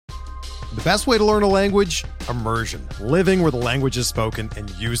The best way to learn a language? Immersion. Living where the language is spoken and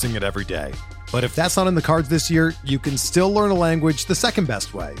using it every day. But if that's not in the cards this year, you can still learn a language the second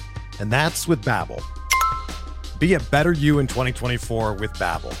best way, and that's with Babbel. Be a better you in 2024 with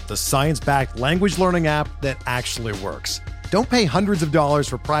Babbel, the science-backed language learning app that actually works. Don't pay hundreds of dollars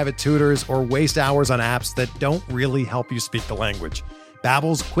for private tutors or waste hours on apps that don't really help you speak the language.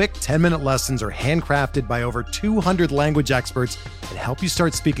 Babbel's quick 10-minute lessons are handcrafted by over 200 language experts and help you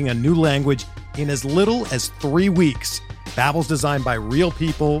start speaking a new language in as little as 3 weeks. Babbel's designed by real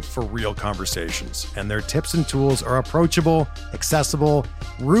people for real conversations, and their tips and tools are approachable, accessible,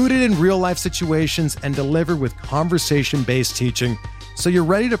 rooted in real-life situations, and delivered with conversation-based teaching, so you're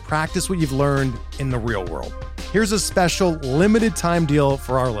ready to practice what you've learned in the real world. Here's a special limited-time deal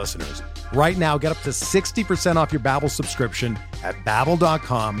for our listeners. Right now, get up to 60% off your Babbel subscription at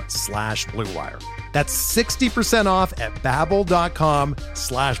babbel.com/Blue Wire. That's 60% off at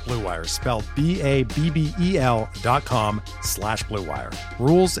babbel.com/Blue Wire, spelled BABBEL.com/Blue Wire.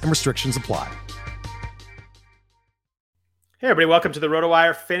 Rules and restrictions apply. Hey, everybody. Welcome to the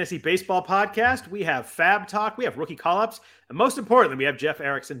RotoWire Fantasy Baseball Podcast. We have Fab Talk. We have rookie call-ups. And most importantly, we have Jeff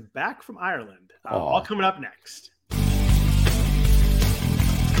Erickson back from Ireland. All coming up next.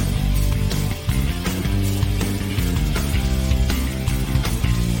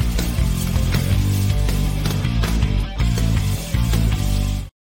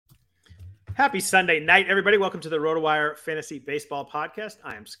 Happy Sunday night, everybody. Welcome to the RotoWire Fantasy Baseball Podcast.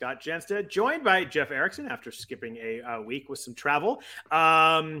 I am Scott Jenstad, joined by Jeff Erickson after skipping a week with some travel.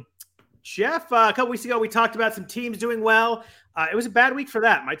 Jeff, a couple weeks ago, we talked about some teams doing well. It was a bad week for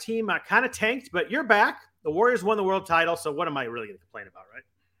that. My team kind of tanked, but you're back. The Warriors won the world title, so what am I really going to complain about, right?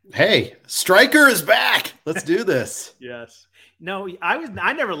 Hey, Striker is back. Let's do this. Yes. No,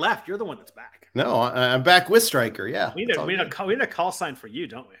 I never left. You're the one that's back. No, I'm back with Striker. Yeah. We need a call sign for you,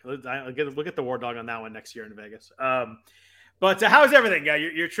 don't we? We'll get the War Dog on that one next year in Vegas. But how's everything?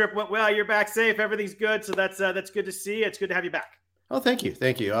 Your trip went well. You're back safe. Everything's good. So that's good to see. It's good to have you back. Oh, thank you.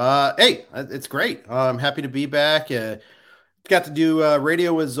 Thank you. Hey, it's great. I'm happy to be back. Got to do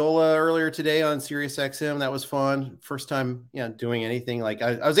radio with Zola earlier today on Sirius XM. That was fun. First time, doing anything like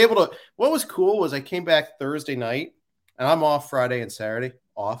I was able to. What was cool was I came back Thursday night, and I'm off Friday and Saturday.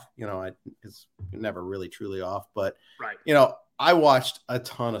 It's never really truly off, but right. I watched a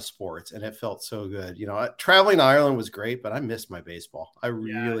ton of sports and it felt so good. Traveling to Ireland was great, but I missed my baseball. I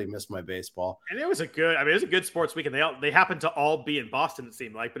really missed my baseball. And it was a good sports weekend. They happened to all be in Boston, it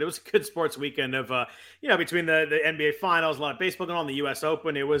seemed like, but it was a good sports weekend of, between the NBA finals, a lot of baseball going on, the US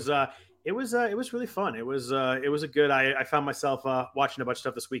Open. It was really fun. It was a good, I found myself watching a bunch of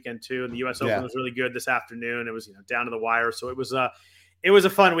stuff this weekend too. And the US Open was really good this afternoon. It was, down to the wire. So it was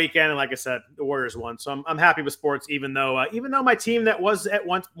a fun weekend, and like I said, the Warriors won. So I'm happy with sports, even though my team that was at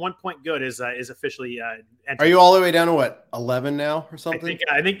one point good is officially. Are you all the way down to what, 11 now or something?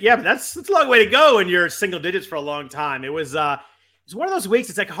 I think yeah, but that's a long way to go when you're single digits for a long time. It was one of those weeks.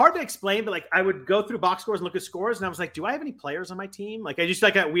 It's like hard to explain, but like I would go through box scores and look at scores, and I was like, do I have any players on my team? Like I just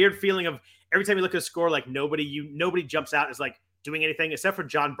like that weird feeling of every time you look at a score, like nobody jumps out as like doing anything except for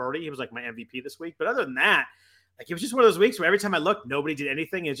John Birdie. He was like my MVP this week, but other than that. Like it was just one of those weeks where every time I looked, nobody did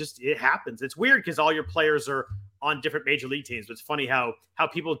anything. It happens. It's weird because all your players are on different major league teams. But it's funny how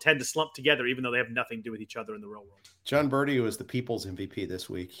people tend to slump together, even though they have nothing to do with each other in the real world. John Birdie was the people's MVP this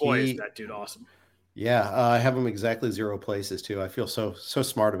week. Boy, is that dude awesome. Yeah, I have him exactly 0 places too. I feel so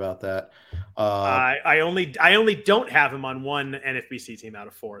smart about that. I only don't have him on one NFBC team out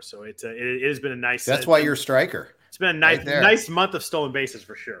of 4. So it has been a nice. That's why you're Striker. It's been a nice month of stolen bases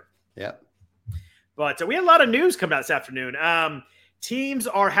for sure. Yeah. But we had a lot of news coming out this afternoon. Teams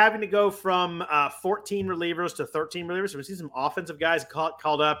are having to go from 14 relievers to 13 relievers. So we see some offensive guys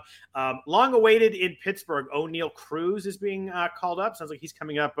called up. Long awaited in Pittsburgh, O'Neal Cruz is being called up. Sounds like he's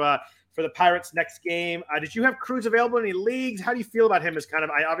coming up for the Pirates next game. Did you have Cruz available in any leagues? How do you feel about him as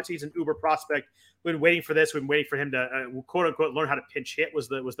obviously he's an uber prospect. We've been waiting for this. We've been waiting for him to quote unquote learn how to pinch hit was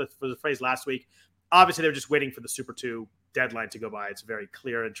the phrase last week. Obviously, they're just waiting for the Super 2 deadline to go by. It's very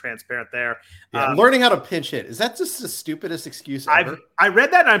clear and transparent there. Yeah, learning how to pinch hit. Is that just the stupidest excuse ever? I read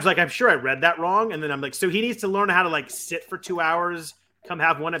that, and I was like, I'm sure I read that wrong. And then I'm like, so he needs to learn how to, like, sit for 2 hours, come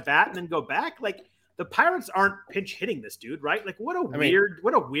have one at bat, and then go back? Like, the Pirates aren't pinch hitting this dude, right? Like, what a weird,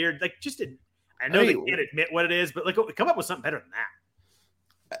 like, just I know they can't admit what it is, but, like, come up with something better than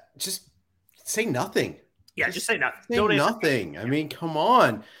that. Just say nothing. Yeah, just say nothing. Say nothing. I mean, come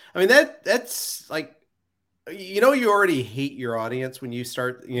on. I mean, that's like, you already hate your audience when you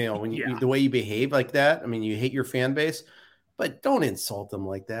start, when you the way you behave like that. I mean, you hate your fan base, but don't insult them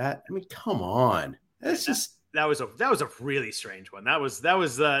like that. I mean, come on. That's just That was a really strange one. That was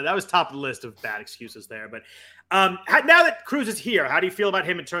top of the list of bad excuses there. But now that Cruz is here, how do you feel about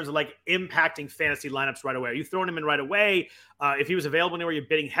him in terms of like impacting fantasy lineups right away? Are you throwing him in right away? If he was available anywhere, you're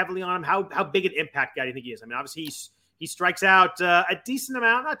bidding heavily on him. How big an impact guy do you think he is? I mean, obviously he strikes out a decent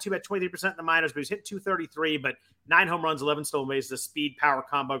amount, not too bad, 23% in the minors, but he's hit 233, but 9 home runs, 11 stolen bases, a speed power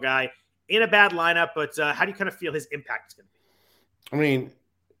combo guy in a bad lineup. But how do you kind of feel his impact is going to be? I mean,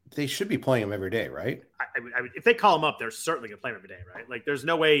 they should be playing him every day, right? I would, if they call him up, they're certainly going to play him every day, right? Like, there's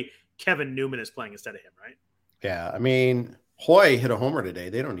no way Kevin Newman is playing instead of him, right? Yeah, I mean, Hoy hit a homer today.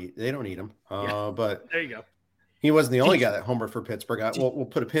 They don't need him. But there you go. He wasn't the only guy that homered for Pittsburgh. We'll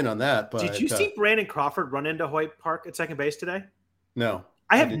put a pin on that. But did you see Brandon Crawford run into Hoyt Park at second base today? No,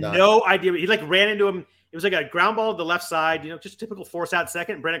 I have no idea. He like ran into him. It was like a ground ball to the left side, just typical force out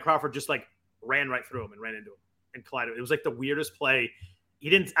second. And Brandon Crawford just like ran right through him and ran into him and collided. It was like the weirdest play. I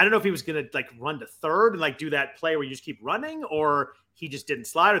don't know if he was going to like run to third and like do that play where you just keep running, or he just didn't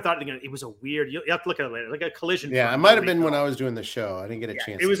slide, or thought it was a weird, you have to look at it later, like a collision. Yeah, it might have been when I was doing the show. I didn't get a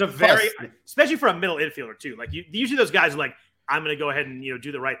chance. It was especially for a middle infielder too. Like usually those guys are like, I'm going to go ahead and,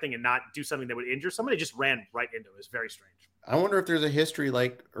 do the right thing and not do something that would injure somebody. Just ran right into it. It was very strange. I wonder if there's a history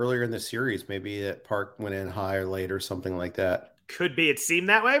like earlier in the series, maybe that Park went in high or late or something like that. Could be. It seemed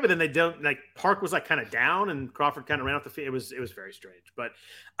that way, but then they don't. Like Park was like kind of down, and Crawford kind of ran off the field. It was very strange. But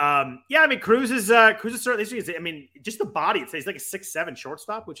yeah, I mean, Cruz is certainly. I mean, just the body. He's like a 6'7"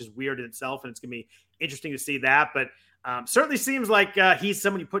 shortstop, which is weird in itself, and it's gonna be interesting to see that. But certainly seems like he's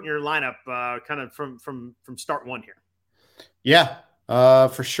someone you put in your lineup, kind of from start one here. Yeah,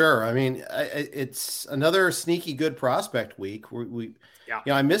 for sure. I mean, it's another sneaky good prospect week.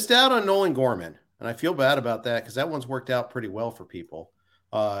 I missed out on Nolan Gorman. And I feel bad about that because that one's worked out pretty well for people.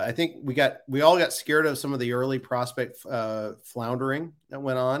 I think we all got scared of some of the early prospect floundering that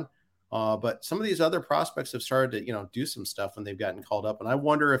went on. But some of these other prospects have started to, do some stuff when they've gotten called up. And I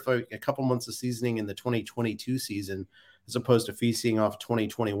wonder if a couple months of seasoning in the 2022 season, as opposed to feasting off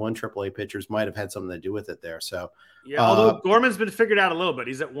 2021 AAA pitchers, might have had something to do with it there. So, yeah, although Gorman's been figured out a little bit.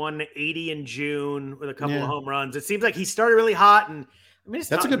 He's at 180 in June with a couple of home runs. It seems like he started really hot, and I mean,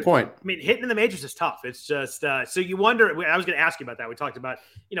 that's a good point. I mean, hitting in the majors is tough. It's just so you wonder. I was going to ask you about that. We talked about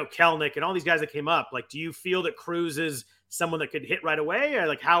Kelnick and all these guys that came up. Like, do you feel that Cruz is someone that could hit right away, or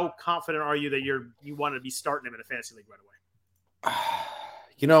like how confident are you that you want to be starting him in a fantasy league right away?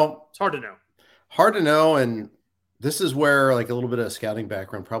 It's hard to know. Hard to know, and this is where like a little bit of scouting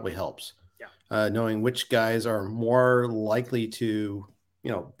background probably helps. Yeah, knowing which guys are more likely to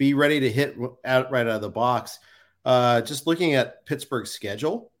be ready to hit right out of the box. Just looking at Pittsburgh's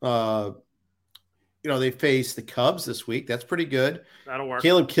schedule, they face the Cubs this week. That's pretty good. That'll work.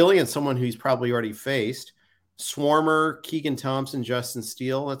 Caleb Killian, someone who's probably already faced. Swarmer, Keegan Thompson, Justin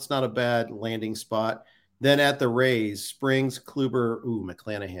Steele. That's not a bad landing spot. Then at the Rays, Springs, Kluber,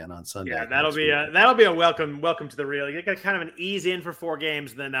 McClanahan on Sunday. Yeah, that'll be a welcome to the real. You got kind of an ease in for 4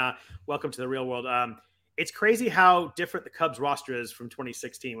 games, then welcome to the real world. It's crazy how different the Cubs roster is from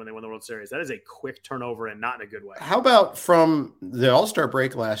 2016 when they won the World Series. That is a quick turnover and not in a good way. How about from the All-Star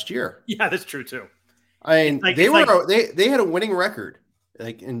break last year? Yeah, that's true too. I mean, they had a winning record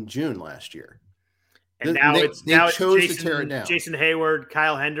like in June last year. And they chose to tear it down. Jason Hayward,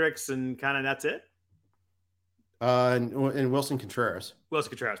 Kyle Hendricks, and kind of that's it. And Wilson Contreras.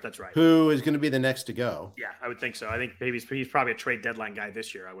 That's right. Who is going to be the next to go? Yeah, I would think so. I think maybe he's probably a trade deadline guy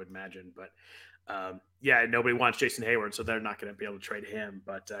this year, I would imagine. But nobody wants Jason Hayward, so they're not going to be able to trade him.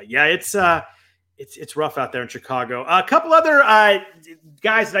 But it's rough out there in Chicago. A couple other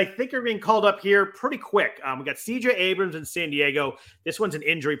guys that I think are being called up here pretty quick. We got CJ Abrams in San Diego. This one's an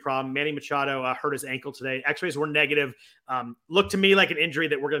injury problem. Manny Machado hurt his ankle today. X-rays were negative. Looked to me like an injury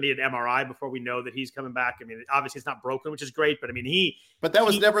that we're going to need an MRI before we know that he's coming back. I mean, obviously it's not broken, which is great, but I mean, But that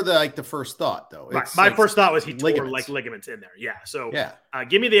was never the first thought, though. My first thought was he tore ligaments in there. Yeah. So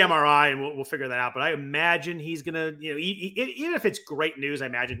give me the MRI and we'll figure that out. But I imagine he's going to, even if it's great news, I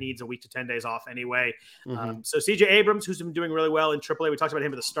imagine he needs a week to 10 days off anyway. Mm-hmm. So CJ Abrams, who's been doing really well in AAA, we talked about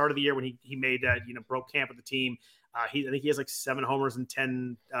him at the start of the year when he made broke camp with the team. I think he has like 7 homers and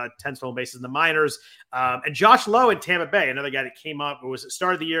 10 stolen bases in the minors. And Josh Lowe in Tampa Bay, another guy that came up, was at the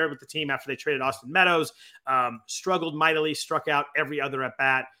start of the year with the team after they traded Austin Meadows, struggled mightily, struck out every other at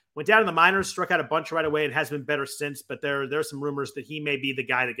bat. Went down in the minors, struck out a bunch right away, and has been better since. But there are some rumors that he may be the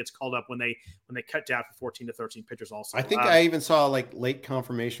guy that gets called up when they cut down for 14 to 13 pitchers. Also, I think I even saw like late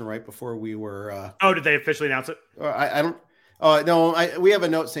confirmation right before we were. Did they officially announce it? I don't. No, we have a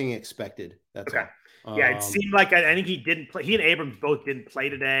note saying expected. That's okay. Yeah, it seemed like I think he didn't play. He and Abrams both didn't play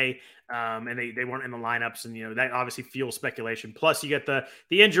today, and they weren't in the lineups, and that obviously fuels speculation. Plus, you get the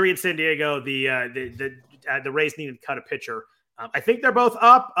injury in San Diego, the the Rays needed to cut a pitcher. I think they're both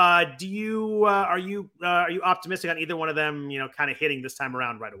up. Are you optimistic on either one of them, kind of hitting this time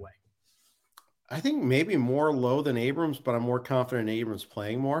around right away? I think maybe more low than Abrams, but I'm more confident in Abrams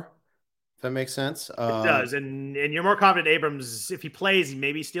playing more. If that makes sense. It does. And you're more confident in Abrams. If he plays, he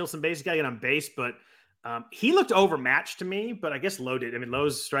maybe steals some base. He's got to get on base, but he looked overmatched to me, but I guess Lowe did. I mean,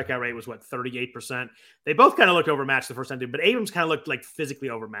 Lowe's strikeout rate was 38%. They both kind of looked overmatched the first time, but Abrams kind of looked like physically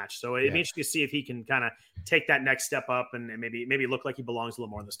overmatched. So it'd be interesting to see if he can kind of take that next step up and maybe look like he belongs a little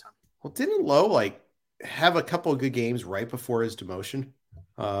more this time. Well, didn't Lowe have a couple of good games right before his demotion?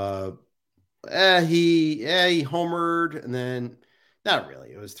 He homered, and then not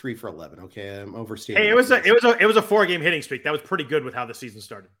really. It was 3 for 11. Okay, I'm overstating. Hey, it was a 4-game hitting streak. That was pretty good with how the season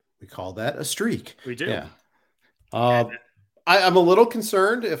started. We call that a streak. We do. Yeah. I'm a little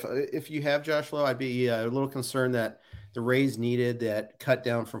concerned if you have Josh Lowe. I'd be a little concerned that the Rays needed that cut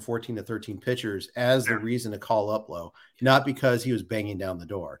down from 14 to 13 pitchers as the reason to call up Lowe, not because he was banging down the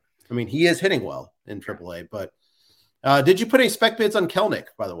door. I mean, he is hitting well in AAA, but did you put any spec bids on Kelenic,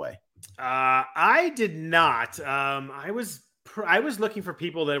 by the way? I did not. I was looking for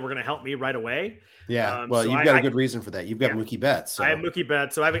people that were going to help me right away. Yeah, well, you've got a good reason for that. You've got Mookie Betts. So. I have Mookie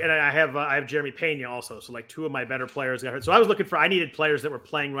Betts. So I have Jeremy Pena also. So two of my better players got hurt. So I needed players that were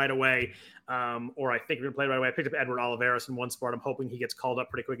playing right away. Or I think we're going to play right away. I picked up Edward Olivares in one spot. I'm hoping he gets called up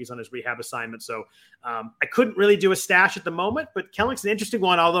pretty quick. He's on his rehab assignment. So I couldn't really do a stash at the moment, but Kelenic's an interesting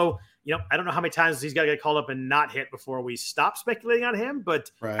one. Although, I don't know how many times he's got to get called up and not hit before we stop speculating on him,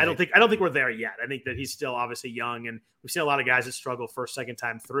 but right. I don't think we're there yet. I think that he's still obviously young, and we've seen a lot of guys that struggle first, second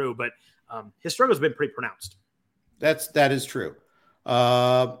time through, but his struggle's been pretty pronounced. That is true.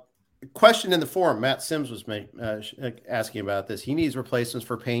 Question in the forum, Matt Sims was asking about this. He needs replacements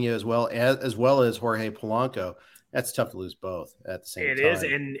for Pena as well as Jorge Polanco. That's tough to lose both at the same time. It is,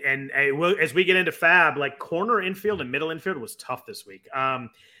 and as we get into Fab, corner infield and middle infield was tough this week.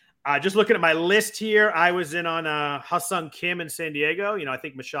 Just looking at my list here, I was in on Ha-Seong Kim in San Diego. I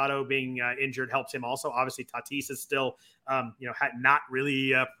think Machado being injured helps him also. Obviously, Tatis is still, not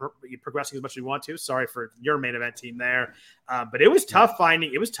really progressing as much as we want to. Sorry for your main event team there. But it was tough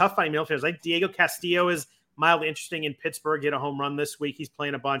finding middle fielders. Like Diego Castillo is mildly interesting in Pittsburgh. Hit a home run this week. He's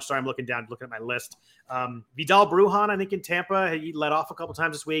playing a bunch. Sorry, I'm looking at my list. Vidal Brujan, I think in Tampa, he let off a couple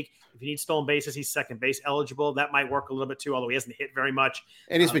times this week. If you need stolen bases, he's second base eligible. That might work a little bit too, although he hasn't hit very much.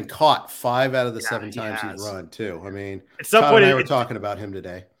 And he's been caught 5 out of the 7 times he's run too. I mean, at some point, we were talking about him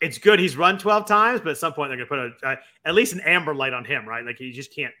today. It's good he's run 12 times, but at some point they're going to put at least an amber light on him, right? You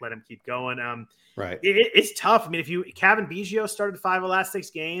just can't let him keep going. Right. It's tough. I mean, Kevin Biggio started 5 of the last 6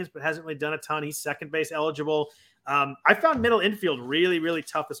 games, but hasn't really done a ton. He's second base eligible. I found middle infield really, really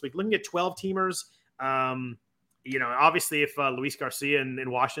tough this week. Looking at 12 teamers, obviously if Luis Garcia in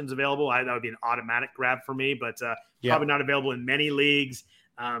Washington's available, that would be an automatic grab for me, but probably not available in many leagues.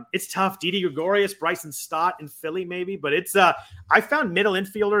 It's tough. Didi Gregorius, Bryson Stott in Philly maybe, but it's I found middle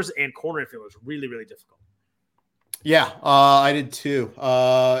infielders and corner infielders really, really difficult. Yeah, I did too.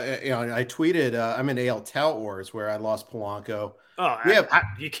 I tweeted I'm in AL Tout Wars where I lost Polanco. Oh,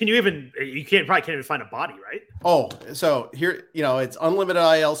 you can't even find a body, right? Oh, so here, it's unlimited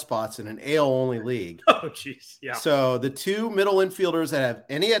IL spots in an AL only league. Oh, jeez. Yeah. So the 2 middle infielders that have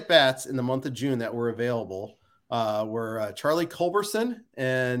any at bats in the month of June that were available were Charlie Culberson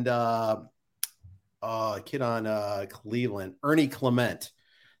and a kid on Cleveland, Ernie Clement.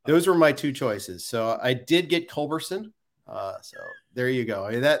 Those were my 2 choices. So I did get Culberson. So there you go.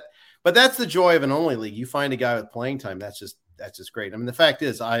 I mean, but that's the joy of an only league. You find a guy with playing time. That's just great. I mean, the fact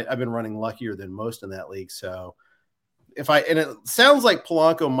is I've been running luckier than most in that league. So and it sounds like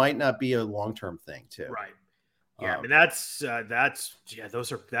Polanco might not be a long-term thing too. Right. Yeah. I mean,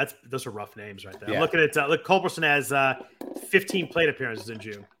 those are rough names right there. Yeah. I'm looking at, Culberson has 15 plate appearances in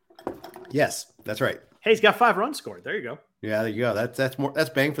June. Yes, that's right. Hey, he's got 5 runs scored. There you go. Yeah, there you go. That's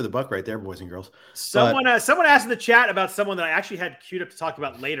bang for the buck right there, boys and girls. Someone asked in the chat about someone that I actually had queued up to talk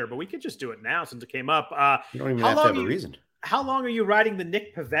about later, but we could just do it now since it came up. You don't even have to have a reason. How long are you riding the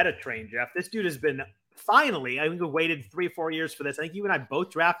Nick Pivetta train, Jeff? This dude has been finally, I think we waited 3 or 4 years for this. I think you and I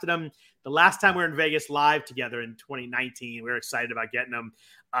both drafted him the last time we were in Vegas live together in 2019. We were excited about getting him.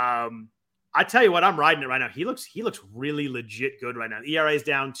 I tell you what, I'm riding it right now. He looks really legit good right now. ERA is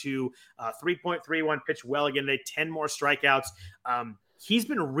down to 3.31, pitched well again today, 10 more strikeouts. He's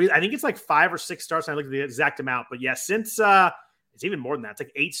been really, I think it's 5 or 6 starts. I looked at the exact amount, but yeah, since it's even more than that.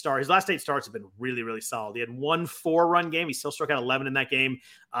 It's 8 stars. His last 8 starts have been really, really solid. He had 1 4-run game. He still struck out 11 in that game,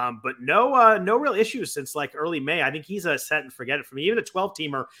 but no real issues since early May. I think he's a set and forget it for me. Even a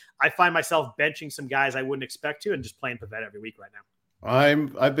 12-teamer, I find myself benching some guys I wouldn't expect to and just playing Pivetta every week right now.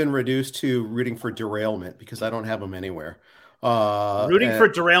 I've been reduced to rooting for derailment because I don't have them anywhere. Rooting for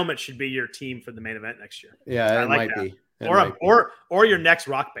derailment should be your team for the main event next year. Yeah, I it like might that. be. Or your next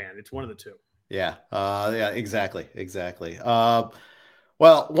rock band. It's one of the two. Yeah. Yeah, exactly. Well,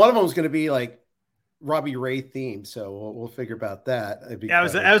 one of them is going to be like Robbie Ray themed, so we'll figure about that. That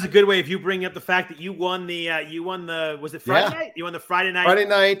was a good way. If you bring up the fact that you won was it Friday night? You won the Friday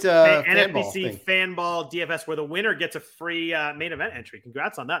night NFBC fan ball DFS, where the winner gets a free main event entry.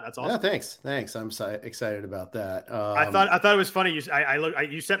 Congrats on that. That's awesome. Yeah, thanks. I'm excited about that. I thought it was funny.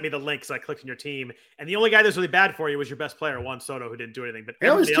 You sent me the link, so I clicked on your team, and the only guy that was really bad for you was your best player, Juan Soto, who didn't do anything. But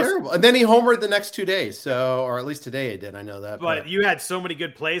it was terrible. And then he homered the next 2 days, or at least today he did. I know that. But you had so many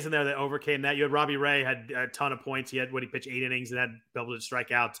good plays in there that overcame that. You had Robbie Ray had a ton of points. He pitched 8 innings and had able to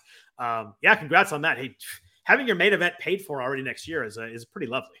strike out. Yeah, congrats on that. Hey, having your main event paid for already next year is pretty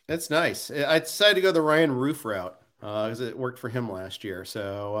lovely. That's nice. I decided to go the Ryan Roof route because it worked for him last year.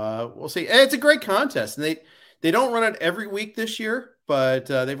 So we'll see. And it's a great contest, and they don't run it every week this year, but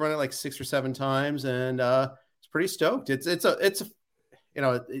they've run it like 6 or 7 times, and it's pretty stoked. It's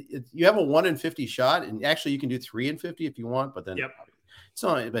you have a 1 in 50 shot, and actually you can do 3 in 50 if you want, but then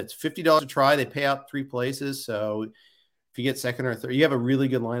it's $50 to try. They pay out 3 places, so if you get second or third, you have a really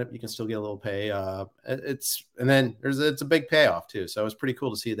good lineup, you can still get a little pay. It's a big payoff too. So it was pretty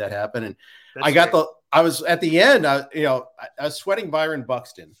cool to see that happen. And I was at the end, I was sweating Byron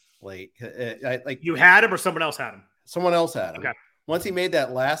Buxton late. You had him or someone else had him? Someone else had him. Okay. Once he made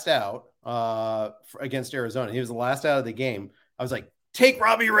that last out against Arizona, he was the last out of the game. I was like, take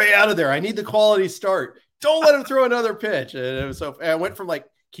Robbie Ray out of there. I need the quality start. Don't let him throw another pitch. And it was I went from like,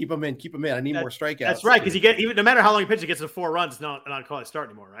 keep him in. I need more strikeouts. That's right. Because even no matter how long he pitches, he gets to 4 runs. It's not a quality start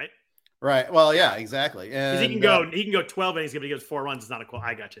anymore, right? Right. Well, yeah, exactly. Because he can go 12 innings, but he goes 4 runs. It's not a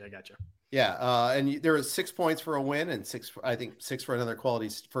quality. I got you. Yeah. And there was 6 points for a win and 6 for another quality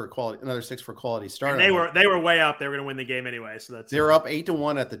another 6 for quality start. And they were way up. They were going to win the game anyway. So they were up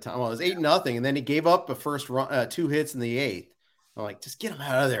 8-1 at the time. Well, it was 8-0, and then he gave up the first run, 2 hits in the 8th. I'm like, just get him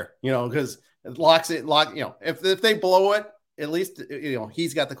out of there, because it locks it. If they blow it, at least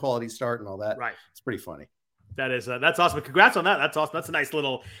he's got the quality start and all that. Right. It's pretty funny. That's awesome. Congrats on that. That's awesome. That's a nice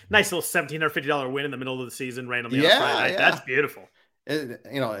little $1,750 win in the middle of the season, randomly on Friday night. That's beautiful.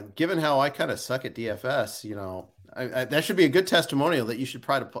 And given how I kind of suck at DFS, that should be a good testimonial that you should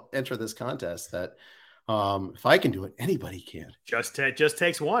try to enter this contest. That if I can do it, anybody can. Just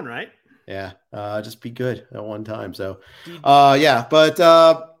takes one, right? Yeah. Just be good at one time. So, yeah. But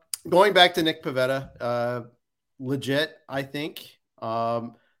going back to Nick Pivetta, legit, I think.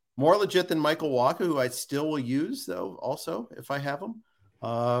 More legit than Michael Walker, who I still will use, though, also, if I have him.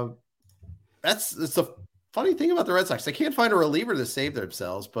 It's the funny thing about the Red Sox. They can't find a reliever to save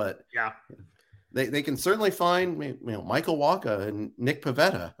themselves, but yeah, they can certainly find Michael Walker and Nick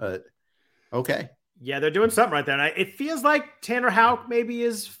Pivetta. Okay. Yeah, they're doing something right there. And it feels like Tanner Houck maybe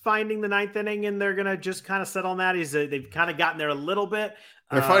is finding the 9th inning, and they're going to just kind of settle on that. They've kind of gotten there a little bit.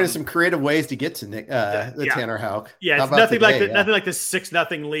 They're finding some creative ways to get to Tanner Houck. Yeah, it's nothing like this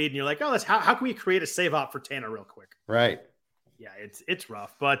 6-0 lead, and you're like, oh, how can we create a save op for Tanner real quick? Right. Yeah, it's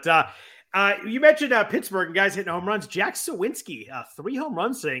rough, but you mentioned Pittsburgh and guys hitting home runs. Jack Suwinski, 3 home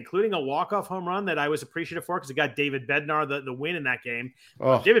runs today, including a walk-off home run that I was appreciative for because it got David Bednar the win in that game.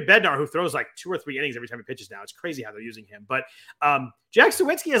 David Bednar, who throws like 2 or 3 innings every time he pitches now. It's crazy how they're using him. But Jack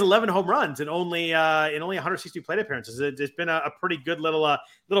Suwinski has 11 home runs and only 160 plate appearances. It's been a pretty good little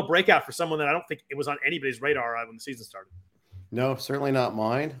breakout for someone that I don't think it was on anybody's radar when the season started. No, certainly not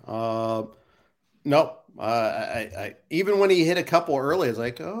mine. Nope. I even when he hit a couple early, I was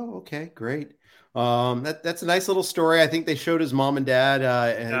like, oh, okay, great. That's a nice little story. I think they showed his mom and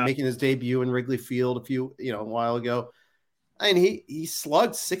dad making his debut in Wrigley Field a while ago. And he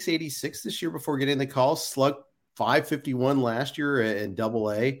slugged 686 this year before getting the call, slugged 551 last year in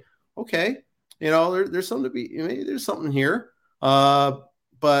AA. Okay. There's something to be, maybe there's something here.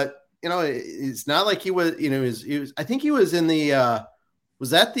 But it's not like he was, he was, I think he was in the,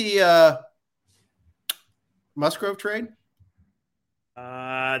 was that the, Musgrove trade?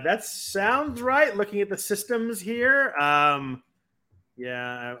 That sounds right. Looking at the systems here.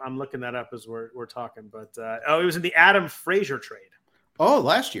 Yeah, I'm looking that up as we're talking. But it was in the Adam Frazier trade. Oh,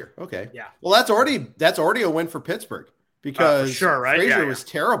 last year. Okay. Yeah. Well, that's already a win for Pittsburgh because for sure, right? Frazier was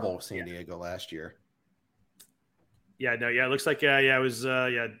terrible with San Diego last year. Yeah, no, yeah, it looks like it was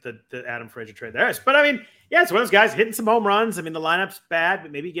the Adam Frazier trade there. But I mean, yeah, it's one of those guys hitting some home runs. I mean, the lineup's bad,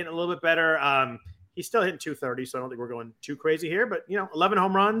 but maybe getting a little bit better. He's still hitting 230, so I don't think we're going too crazy here. But 11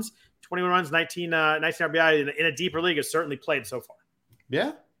 home runs, 21 runs, 19 RBI in a deeper league has certainly played so far.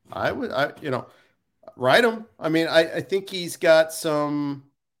 Yeah, I would. Ride him. I mean, I think he's got some.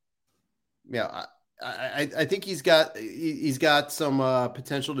 Yeah, I think he's got some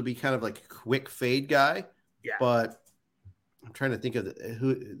potential to be kind of like a quick fade guy. Yeah. But I'm trying to think of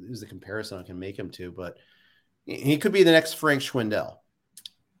who's the comparison I can make him to. But he could be the next Frank Schwindel.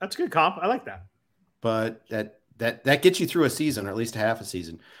 That's a good comp. I like that. But that gets you through a season, or at least half a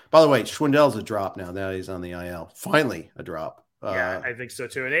season. By the way, Schwindel's a drop now. Now he's on the IL. Finally, a drop. Yeah, I think so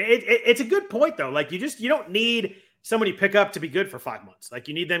too. And it's a good point though. Like you don't need somebody you pick up to be good for 5 months. Like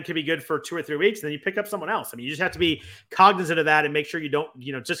you need them to be good for 2 or 3 weeks, and then you pick up someone else. I mean, you just have to be cognizant of that and make sure you don't,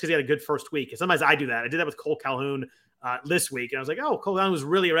 just because he had a good first week. And sometimes I do that. I did that with Cole Calhoun this week, and I was like, oh, Cole Calhoun was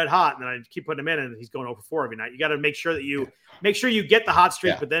really red hot, and then I keep putting him in, and he's going over 4 every night. You got to make sure that you get the hot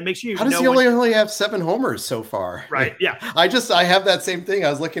streak, but then make sure you. How does he only have 7 homers so far? Right? Yeah. I have that same thing.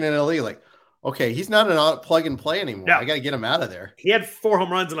 I was looking at LE like, okay, he's not an plug and play anymore. No. I got to get him out of there. He had 4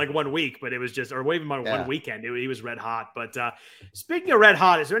 home runs in like 1 week, but it was just, or even one weekend. He was red hot. But speaking of red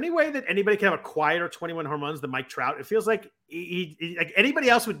hot, is there any way that anybody can have a quieter 21 home runs than Mike Trout? It feels like he like anybody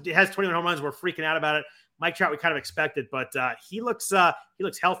else who has 21 home runs, we're freaking out about it. Mike Trout, we kind of expected, but he looks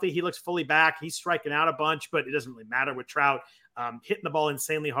healthy. He looks fully back. He's striking out a bunch, but it doesn't really matter with Trout. Hitting the ball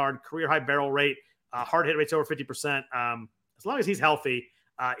insanely hard, career high barrel rate, hard hit rate's over 50%. As long as he's healthy.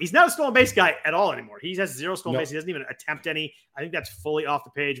 He's not a stolen base guy at all anymore. He has 0 stolen base. He doesn't even attempt any. I think that's fully off the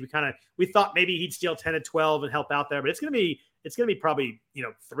page. We thought maybe he'd steal 10 to 12 and help out there, but it's gonna be probably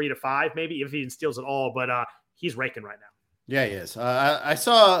 3 to 5 maybe if he steals it all. But he's raking right now. Yeah, he is. I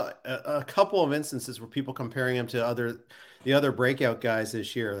saw a couple of instances where people comparing him to the other breakout guys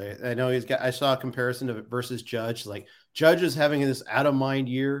this year. I know I saw a comparison of it versus Judge. Like Judge is having this out of mind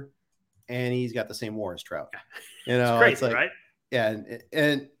year, and he's got the same WAR as Trout. It's crazy, like, right? Yeah,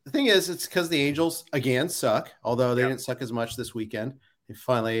 and the thing is, it's because the Angels again suck. Although they didn't suck as much this weekend, they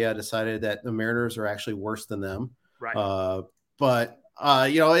finally decided that the Mariners are actually worse than them. Right. But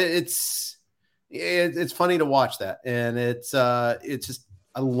it's funny to watch that, and it's just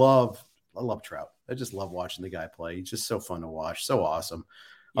I love Trout. I just love watching the guy play. He's just so fun to watch, so awesome.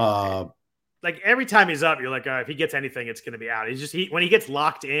 Yeah, like every time he's up, you're like, if he gets anything, it's going to be out. When he gets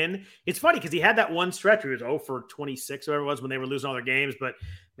locked in, it's funny because he had that one stretch where he was 0 for 26, whatever it was, when they were losing all their games. But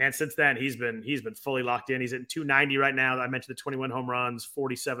man, since then he's been fully locked in. He's at 290 right now. I mentioned the 21 home runs,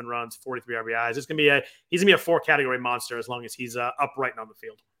 47 runs, 43 RBIs. He's gonna be a 4-category monster as long as he's upright and on the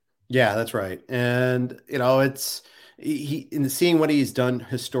field. Yeah, that's right. And it's in seeing what he's done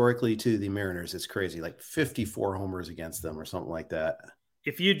historically to the Mariners, it's crazy. Like 54 homers against them or something like that.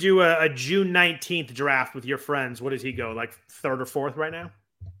 If you do a June 19th draft with your friends, what does he go? Like 3rd or 4th right now?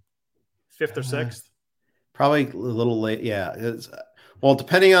 5th or 6th? Probably a little late. Yeah. Well,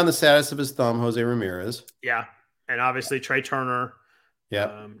 depending on the status of his thumb, Jose Ramirez. Yeah. And obviously Trey Turner.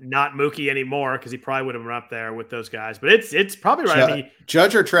 Yeah. Not Mookie anymore because he probably would have been up there with those guys. But it's probably right.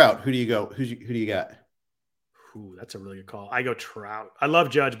 Judge or Trout? Who do you go? Who do you got? Ooh, that's a really good call. I go Trout. I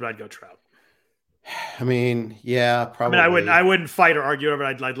love Judge, but I'd go Trout. I mean, yeah, probably. I mean, I wouldn't fight or argue over it.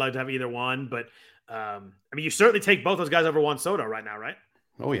 I'd like to have either one, but you certainly take both those guys over Juan Soto right now, right?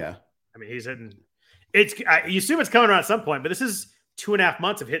 Oh yeah. I mean, he's hitting. You assume it's coming around at some point, but this is 2.5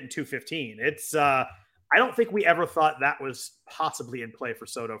 months of hitting 215. It's. I don't think we ever thought that was possibly in play for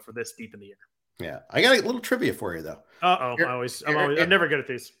Soto for this deep in the year. Yeah, I got a little trivia for you though. I'm never good at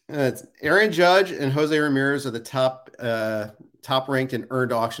these. It's Aaron Judge and Jose Ramirez are the top ranked in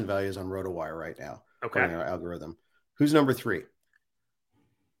earned auction values on RotoWire right now. Okay, our algorithm. Who's number 3?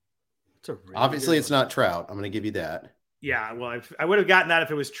 Really obviously it's not Trout. I'm going to give you that. Yeah, well, I would have gotten that if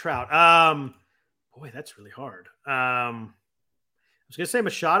it was Trout. Boy, that's really hard. I was going to say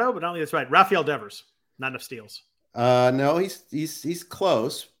Machado, but I don't think that's right. Rafael Devers, not enough steals. No, he's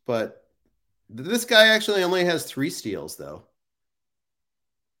close, but this guy actually only has 3 steals though.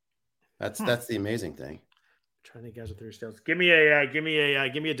 That's the amazing thing. I'm trying to think guys with 3 steals. Give me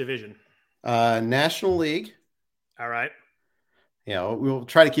a division. National League. All right. We'll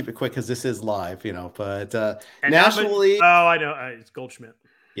try to keep it quick because this is live, but National League. Oh, I know. It's Goldschmidt.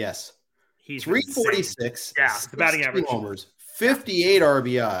 Yes. He's 346. Yeah, the batting average. Homers, 58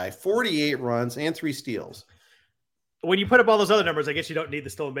 RBI, 48 runs, and 3 steals. When you put up all those other numbers, I guess you don't need the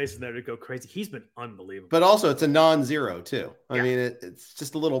stolen bases there to go crazy. He's been unbelievable. But also, it's a non-zero too. I mean, it's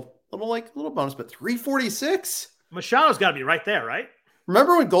just a little bonus. But 346. Machado's got to be right there, right?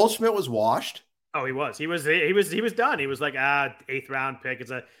 Remember when Goldschmidt was washed? Oh, he was. He was done. He was like 8th round pick.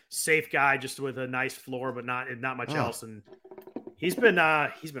 It's a safe guy just with a nice floor, but not much else. And he's been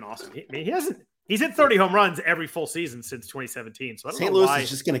awesome. He's hit 30 home runs every full season since 2017. So I don't know St. Louis why. is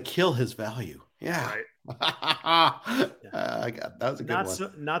just going to kill his value. Yeah. Right. That was a good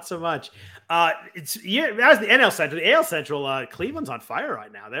one. Not so much. That was the NL Central. The AL Central, Cleveland's on fire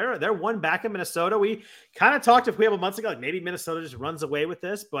right now. They're one back in Minnesota. We kind of talked a couple months ago, like maybe Minnesota just runs away with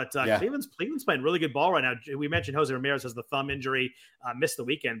this, but Cleveland's playing really good ball right now. We mentioned Jose Ramirez has the thumb injury, missed the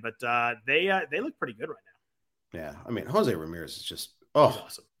weekend, but they look pretty good right now. Yeah, I mean Jose Ramirez is just he's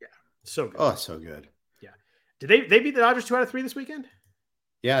awesome. Yeah, so good. Oh, so good. Yeah. Did they beat the Dodgers 2 out of 3 this weekend?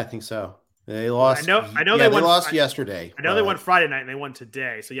 Yeah, I think so. They lost. I know they lost yesterday. I know they won Friday night and they won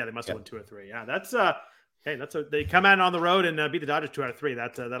today. So yeah, they must have won 2 or 3. Yeah, that's they come out on the road and beat the Dodgers 2 out of 3.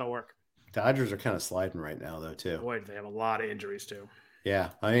 That'll work. Dodgers are kind of sliding right now though too. Boy, they have a lot of injuries too.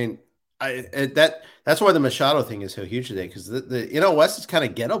 Yeah, I mean, that's why the Machado thing is so huge today because the West is kind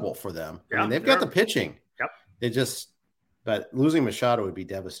of gettable for them. Yeah, I mean, they've got the pitching. Yep. But losing Machado would be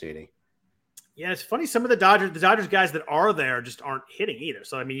devastating. Yeah, it's funny. Some of the Dodgers guys that are there just aren't hitting either.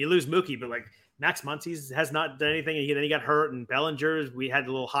 So I mean, you lose Mookie, but like Max Muncy has not done anything. And then he got hurt, and Bellinger, we had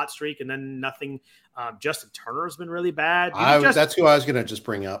a little hot streak, and then nothing. Justin Turner has been really bad. That's who I was going to just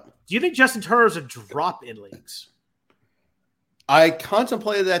bring up. Do you think Justin Turner is a drop in leagues? I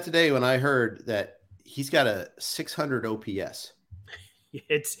contemplated that today when I heard that he's got a 600 OPS.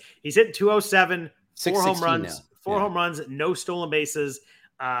 He's hitting 207, 4 home runs, now. Home runs, no stolen bases.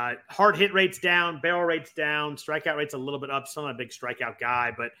 Hard hit rates down, barrel rates down, strikeout rates a little bit up. Still not a big strikeout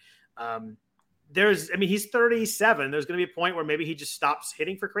guy, but he's 37. There's going to be a point where maybe he just stops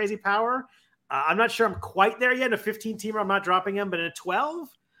hitting for crazy power. I'm not sure I'm quite there yet. In a 15-teamer, I'm not dropping him, but in a 12,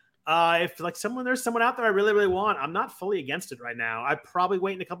 if there's someone out there I really, really want, I'm not fully against it right now. I'd probably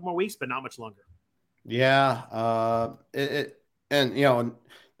wait in a couple more weeks, but not much longer. Yeah. And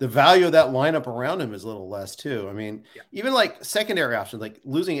the value of that lineup around him is a little less too. I mean, even like secondary options, like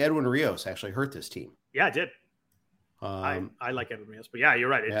losing Edwin Rios actually hurt this team. Yeah, it did. I like Edwin Rios, but yeah, you're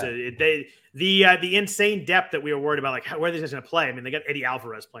right. The insane depth that we were worried about, like where they're going to play. I mean, they got Eddie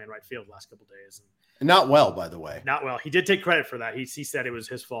Alvarez playing right field the last couple of days. And not well, by the way. Not well. He did take credit for that. He said it was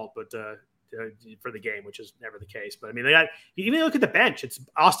his fault, but for the game, which is never the case. But I mean, you even look at the bench. It's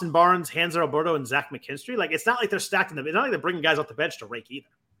Austin Barnes, Hanser Alberto, and Zach McKinstry. Like it's not like they're stacking them. It's not like they're bringing guys off the bench to rake either.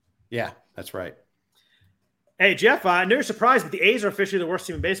 Yeah, that's right. Hey, Jeff, I know you're surprised, but the A's are officially the worst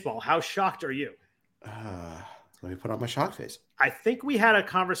team in baseball. How shocked are you? Let me put on my shock face. I think we had a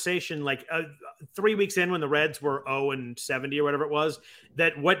conversation like 3 weeks in when the Reds were 0-70 or whatever it was,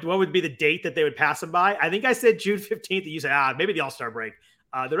 that what would be the date that they would pass them by? I think I said June 15th. You said, maybe the All-Star break.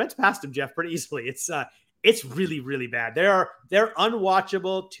 The Reds passed them, Jeff, pretty easily. It's really, really bad. They're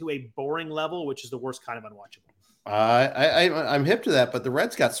unwatchable to a boring level, which is the worst kind of unwatchable. I'm hip to that, but the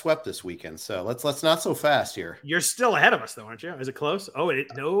Reds got swept this weekend, so let's not so fast here. You're still ahead of us, though, aren't you? Is it close?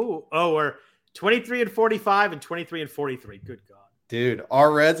 We're 23-45 and 23-43. Good God, dude!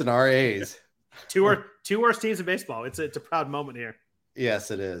 Our Reds and our A's, two worst teams in baseball. It's a proud moment here.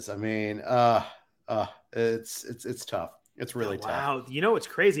 Yes, it is. I mean, it's tough. It's really tough. Wow. You know what's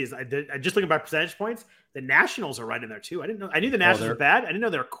crazy is I just looking at percentage points. The Nationals are right in there too. I didn't know. I knew the Nationals were bad. I didn't know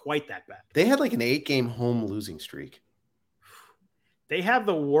they were quite that bad. They had like an 8-game home losing streak. They have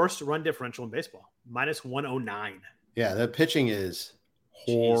the worst run differential in baseball, -109. Yeah, the pitching is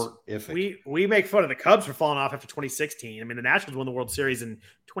horrific. We make fun of the Cubs for falling off after 2016. I mean, the Nationals won the World Series in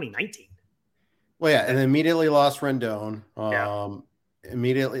 2019. Well, yeah, and immediately lost Rendon.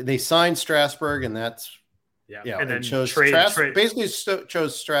 Immediately they signed Strasburg, and that's and then chose basically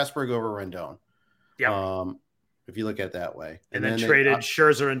chose Strasburg over Rendon. Yeah. If you look at it that way. And then traded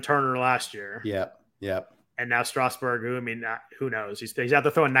Scherzer and Turner last year. Yep. And now Strasburg, who knows? He's out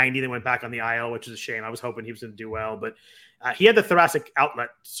there throwing 90. They went back on the IL, which is a shame. I was hoping he was going to do well, but he had the thoracic outlet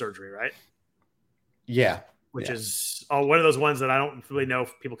surgery, right? Yeah. Which is one of those ones that I don't really know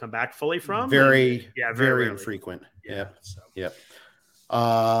if people come back fully from. Very infrequent. Yeah. Yep.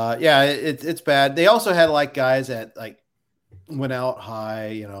 It's bad. They also had like guys that like went out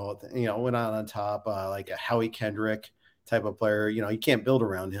high, went out on top, like a Howie Kendrick type of player. You can't build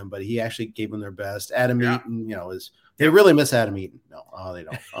around him, but he actually gave them their best. Adam Eaton, they really miss Adam Eaton. No, they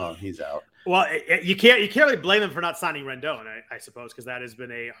don't. Oh, he's out. Well, you can't really blame them for not signing Rendon, I suppose, because that has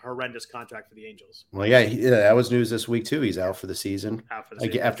been a horrendous contract for the Angels. Well, that was news this week too. He's out for the season.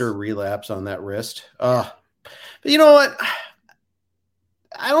 After a relapse on that wrist. But you know what?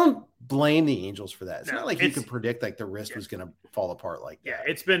 I don't blame the Angels for that. It's not like you could predict like the wrist was going to fall apart like that. Yeah,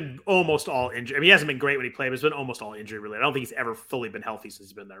 it's been almost all injury. I mean, he hasn't been great when he played, but it's been almost all injury related. I don't think he's ever fully been healthy since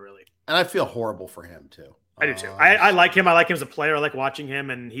he's been there, really. And I feel horrible for him too. I do too. I like him. I like him as a player. I like watching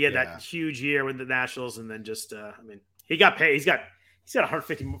him, and he had that huge year with the Nationals, and then just he got paid. He's got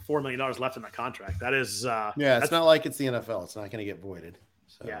 $154 million left in that contract. That is it's not like it's the NFL. It's not going to get voided.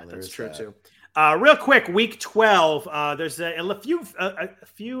 So yeah, that's true that. too. Real quick, week 12. There's a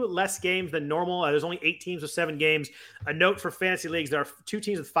few less games than normal. There's only 8 teams with 7 games. A note for fantasy leagues: there are 2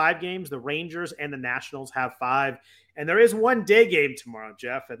 teams with 5 games. The Rangers and the Nationals have 5, and there is one day game tomorrow.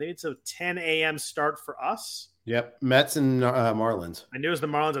 Jeff, I think it's a 10 a.m. start for us. Yep, Mets and Marlins. I knew it was the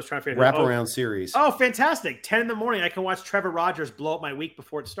Marlins. I was trying to figure wraparound series. Oh, fantastic! 10 in the morning. I can watch Trevor Rogers blow up my week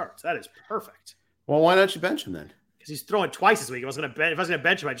before it starts. That is perfect. Well, why don't you bench him then? Because he's throwing twice this week. If I was going to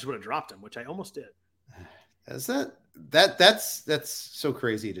bench him, I just would have dropped him, which I almost did. Is that's so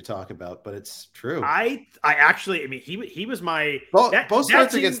crazy to talk about, but it's true. I actually, I mean, he was my both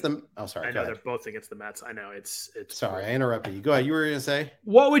starts against them. Oh, sorry. I know they're both against the Mets. I know it's. Sorry, I interrupted you. Go ahead. You were going to say?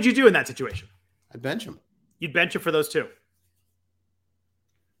 What would you do in that situation? I'd bench him. You'd bench him for those 2.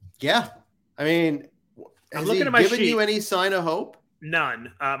 Yeah, I mean, I'm looking at my given sheet. You any sign of hope?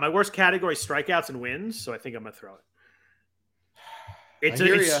 None. My worst category is strikeouts and wins, so I think I'm gonna throw it.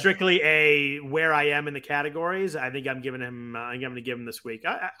 It's strictly a where I am in the categories. I think I'm giving him. I'm going to give him this week.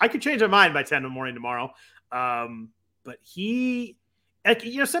 I could change my mind by 10 in the morning tomorrow. But he, like,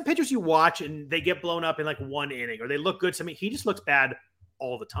 some pitchers you watch and they get blown up in like 1 inning or they look good. He just looks bad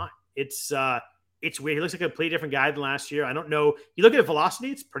all the time. It's weird. He looks like a completely different guy than last year. I don't know. You look at the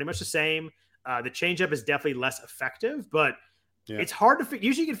velocity; it's pretty much the same. The changeup is definitely less effective, but it's hard to.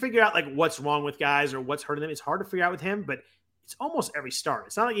 Usually, you can figure out like what's wrong with guys or what's hurting them. It's hard to figure out with him, but it's almost every start.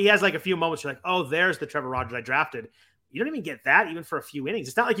 It's not like he has like a few moments you're like, oh, there's the Trevor Rogers I drafted. You don't even get that even for a few innings.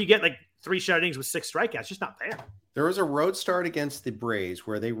 It's not like you get like 3 shutout innings with 6 strikeouts. It's just not there. There was a road start against the Braves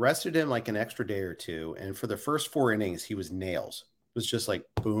where they rested him like an extra day or 2. And for the first 4 innings, he was nails. It was just like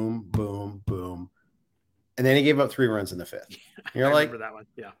boom, boom, boom. And then he gave up 3 runs in the 5th. You're I like, remember that one.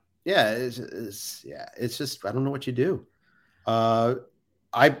 Yeah. Yeah. It's just, I don't know what you do.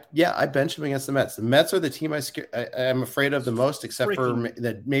 I bench him against the Mets. The Mets are the team I'm afraid of the most, except for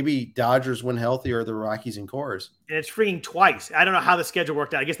that maybe Dodgers when healthy or the Rockies and Coors. And it's freaking twice. I don't know how the schedule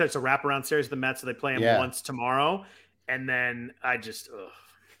worked out. I guess that's a wraparound series of the Mets, so they play them once tomorrow. And then that's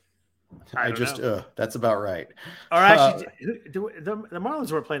about right. Or actually, the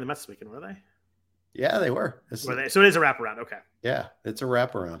Marlins were playing the Mets this weekend, were they? Yeah, they were. So it is a wraparound. Okay. Yeah, it's a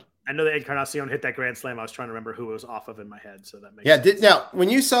wraparound. I know that Encarnacion hit that grand slam. I was trying to remember who it was off of in my head, so that makes sense. Now when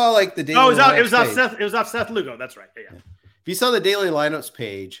you saw like the daily it was off Seth Lugo. That's right. Yeah. If you saw the daily lineups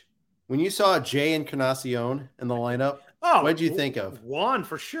page, when you saw Jay Encarnacion in the lineup, what did you think of? Juan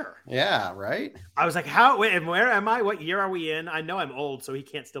for sure. Yeah, right. I was like, where am I? What year are we in? I know I'm old, so he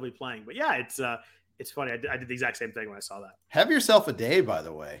can't still be playing. But yeah, it's funny. I did the exact same thing when I saw that. Have yourself a day, by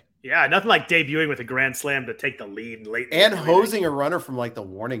the way. Yeah, nothing like debuting with a grand slam to take the lead late. And hosing a runner from like the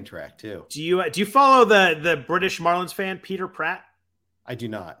warning track too. Do you follow the British Marlins fan, Peter Pratt? I do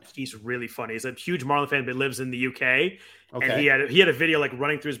not. He's really funny. He's a huge Marlins fan, but lives in the UK. Okay. And he had a video like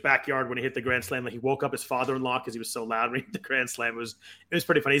running through his backyard when he hit the grand slam. Like he woke up his father-in-law because he was so loud when he hit the grand slam. It was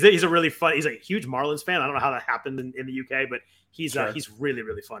pretty funny. He's a huge Marlins fan. I don't know how that happened in the UK, but he's really,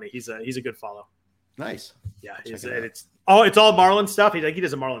 really funny. He's a good follow. Nice. Yeah, it's all Marlins stuff. He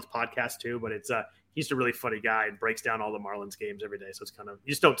does a Marlins podcast too, but he's a really funny guy and breaks down all the Marlins games every day. So it's kind of,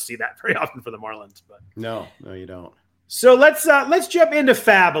 you just don't see that very often for the Marlins. But no, you don't. So let's jump into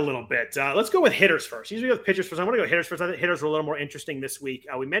Fab a little bit. Let's go with hitters first. Usually with pitchers first. I want to go hitters first. I think hitters were a little more interesting this week.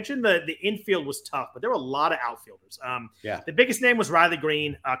 We mentioned the infield was tough, but there were a lot of outfielders. The biggest name was Riley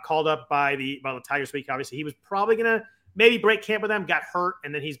Green, called up by the Tigers week. Obviously, he was probably going to maybe break camp with them, got hurt,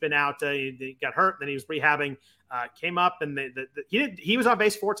 and then he's been out. He got hurt, then he was rehabbing, came up, and he was on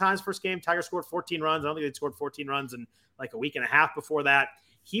base 4 times first game. Tigers scored 14 runs. I don't think they'd scored 14 runs in like a week and a half before that.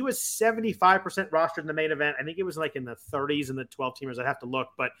 He was 75% rostered in the main event. I think it was like in the 30s in the 12 teamers. I'd have to look,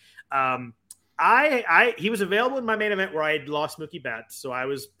 but he was available in my main event where I had lost Mookie Betts, so I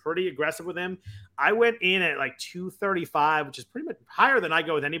was pretty aggressive with him. I went in at like 235, which is pretty much higher than I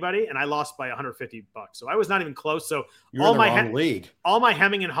go with anybody, and I lost by $150. So I was not even close. So all my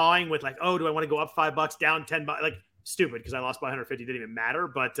hemming and hawing with like, oh, do I want to go up $5, down $10? Like stupid because I lost by 150 didn't even matter.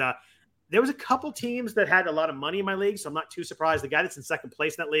 But there was a couple teams that had a lot of money in my league, so I'm not too surprised. The guy that's in second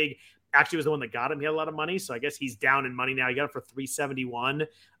place in that league actually was the one that got him. He had a lot of money, so I guess he's down in money now. He got it for $371.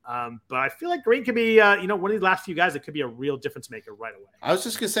 But I feel like Green could be, one of these last few guys that could be a real difference maker right away. I was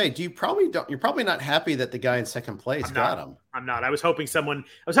just gonna say, you're probably not happy that the guy in second place got him. I'm not. I was hoping if someone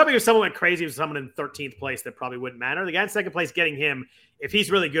went crazy, with someone in 13th place, that probably wouldn't matter. The guy in second place getting him, if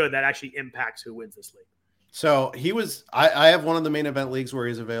he's really good, that actually impacts who wins this league. So he was. I have one of the main event leagues where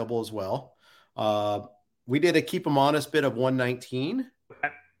he's available as well. We did a keep him honest bid of 119. Okay.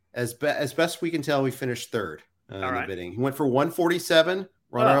 As best we can tell, we finished third in the bidding. He went for 147,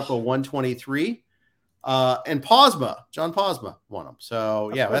 runner up a 123. And John Posma won them.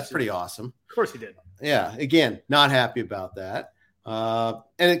 So yeah, that's pretty awesome. Of course he did. Yeah. Again, not happy about that.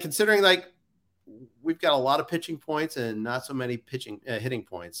 And considering like we've got a lot of pitching points and not so many hitting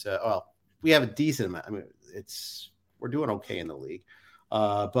points. Well, we have a decent amount. I mean, we're doing okay in the league.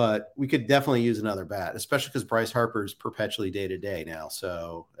 But we could definitely use another bat, especially because Bryce Harper's perpetually day to day now.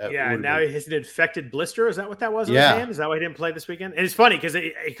 So now he has an infected blister. Is that what that was in his hand? Is that why he didn't play this weekend? And it's funny because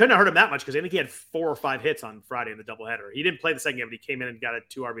it couldn't have hurt him that much because I think he had 4 or 5 hits on Friday in the doubleheader. He didn't play the second game, but he came in and got a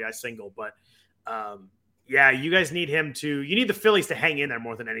 2 RBI single. But you guys need him to. You need the Phillies to hang in there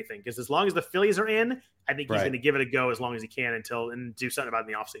more than anything because as long as the Phillies are in, I think he's going to give it a go as long as he can and do something about it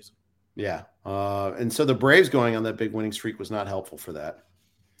in the offseason. Yeah. And so the Braves going on that big winning streak was not helpful for that.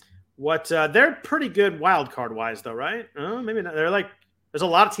 They're pretty good wild card wise though, right? Maybe not. They're like, there's a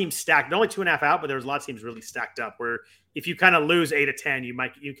lot of teams stacked. They're only 2.5 out, but there's a lot of teams really stacked up where if you kind of lose 8 of 10,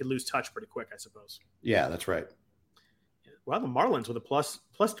 you could lose touch pretty quick, I suppose. Yeah, that's right. Well, the Marlins with a plus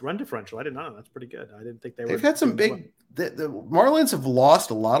run differential. I didn't know. That's pretty good. I didn't think they've had some big, the Marlins have lost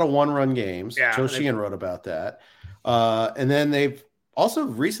a lot of 1-run games. Yeah, Joe Sheehan wrote about that. And then they've also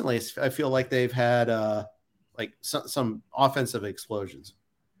recently, I feel like they've had like some offensive explosions.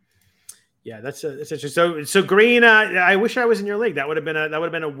 Yeah, that's interesting. So Green, I wish I was in your league. That would have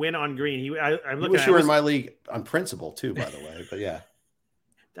been a win on Green. I wish you were in my league on principle too, by the way. But yeah,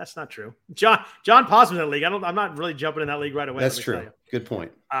 that's not true. John Posman's in the league. I'm not really jumping in that league right away. That's true. Good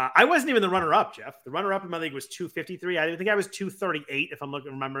point. I wasn't even the runner-up, Jeff. The runner-up in my league was 253. I think I was 238 if I'm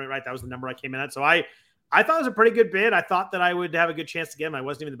remembering it right. That was the number I came in at. So I thought it was a pretty good bid. I thought that I would have a good chance to get him. I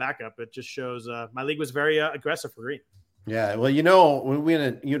wasn't even the backup. It just shows my league was very aggressive for Green. Yeah, well, when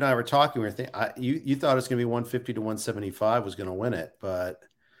you and I were talking, you thought it was going to be 150 to 175 was going to win it, but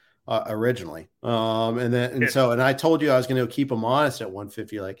originally, and I told you I was going to keep him honest at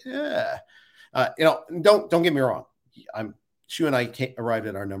 150. Like, don't get me wrong, you and I arrived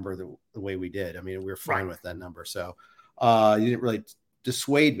at our number the way we did. I mean, we were fine with that number, so you didn't really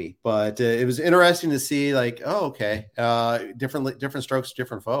dissuade me, but it was interesting to see. Like, okay, different strokes,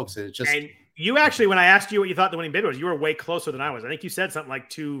 different folks. It's just. And you actually, when I asked you what you thought the winning bid was, you were way closer than I was. I think you said something like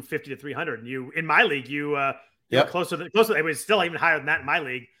 250 to 300. And you, in my league, you were closer. It was still even higher than that in my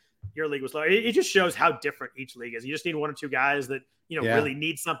league. Your league was low. It just shows how different each league is. You just need 1 or 2 guys that really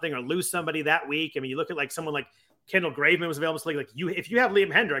need something or lose somebody that week. I mean, you look at like someone like Kendall Graveman was available to league. Like if you have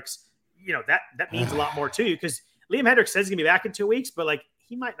Liam Hendricks, that means a lot more to you because Liam Hendricks says he's gonna be back in 2 weeks, but like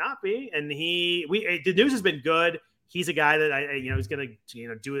he might not be. And the news has been good. He's a guy that he's going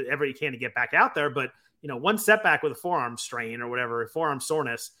to do whatever he can to get back out there. But one setback with a forearm strain or whatever, forearm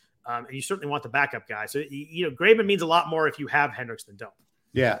soreness, and you certainly want the backup guy. So Graveman means a lot more if you have Hendricks than don't.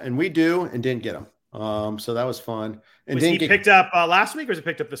 Yeah, and we do, and didn't get him. So that was fun. And was he picked up last week, or was it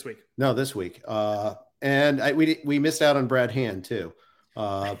picked up this week? No, this week. And we missed out on Brad Hand too.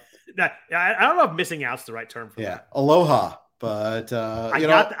 I don't know if missing out's the right term for that. Aloha, but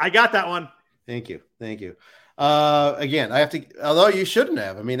I got that one. Thank you. Again, I have to, although you shouldn't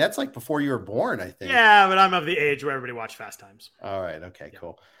have. I mean, that's like before you were born, I think. Yeah, but I'm of the age where everybody watched Fast Times. All right. Okay,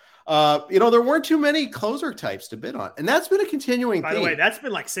 cool. There weren't too many closer types to bid on, and that's been a continuing thing. By the way, that's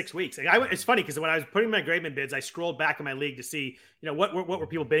been like 6 weeks. It's funny because when I was putting my Graveman bids, I scrolled back in my league to see, what were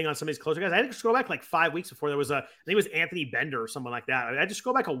people bidding on some of these closer guys. I had to scroll back like 5 weeks before there was I think it was Anthony Bender or someone like that. I had to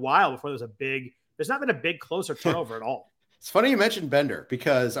scroll back a while before there's not been a big closer turnover at all. It's funny you mentioned Bender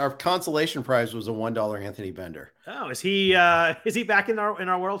because our consolation prize was a $1 Anthony Bender. Oh, is he back in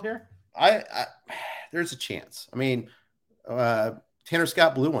our world here? There's a chance. I mean, Tanner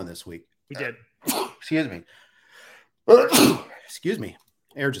Scott blew one this week. He did. Excuse me. Excuse me.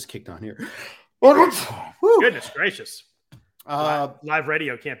 Air just kicked on here. Goodness gracious. Live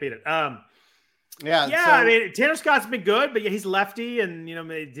radio can't beat it. I mean, Tanner Scott's been good, but he's lefty, and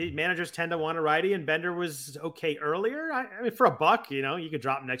managers tend to want a righty. And Bender was okay earlier. I mean, for $1, you could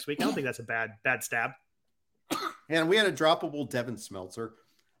drop him next week. I don't think that's a bad stab. And we had a droppable Devin Smeltzer.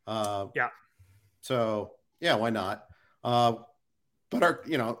 So yeah, why not? But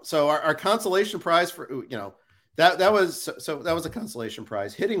our consolation prize for that was a consolation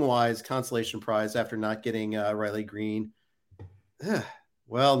prize. Hitting wise, consolation prize after not getting Riley Green.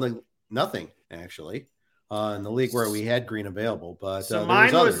 Nothing. Actually, in the league where we had Green available, but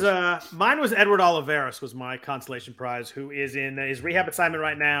mine was Edward Olivares was my consolation prize, who is in his rehab assignment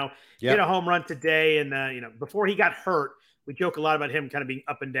right now. Hit a home run today, and before he got hurt, we joke a lot about him kind of being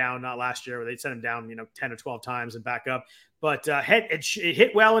up and down. Not last year, where they sent him down 10 or 12 times and back up. But it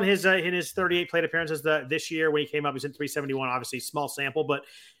hit well in his 38 plate appearances this year when he came up. He's in 371, obviously small sample. But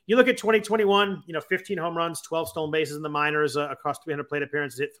you look at 2021, 15 home runs, 12 stolen bases in the minors across 300 plate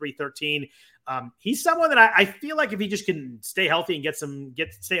appearances, hit 313. He's someone that I feel like if he just can stay healthy and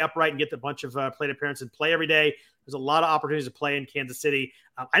stay upright and get a bunch of plate appearances and play every day, there's a lot of opportunities to play in Kansas City.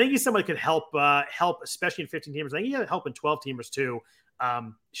 I think he's someone that could help, especially in 15 teamers. I think he can help in 12 teamers too.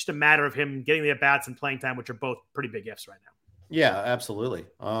 Just a matter of him getting the at-bats and playing time, which are both pretty big ifs right now. Yeah, absolutely.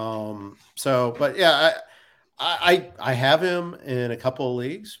 But yeah, I have him in a couple of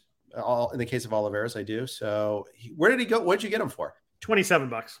leagues. In the case of Olivares, I do. So where did he go? What did you get him for?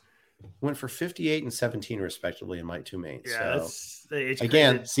 $27. Went for 58 and 17 respectively in my two mains. Yeah, so it's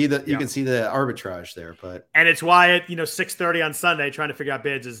again, crazy. you can see the arbitrage there, and it's why at 6:30 on Sunday trying to figure out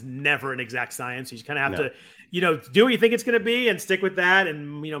bids is never an exact science. You just kind of have to do what you think it's going to be and stick with that. And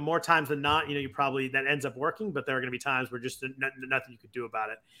more times than not, you probably that ends up working, but there are going to be times where just nothing you could do about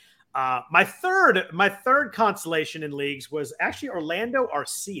it. My third consolation in leagues was actually Orlando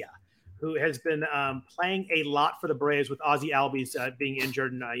Arcia, who has been playing a lot for the Braves with Ozzie Albies being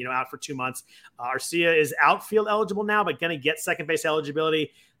injured and out for 2 months. Arcia is outfield eligible now, but going to get second base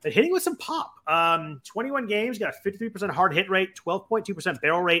eligibility. But hitting with some pop. 21 games, got a 53% hard hit rate, 12.2%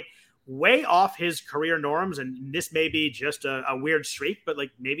 barrel rate, way off his career norms. And this may be just a weird streak, but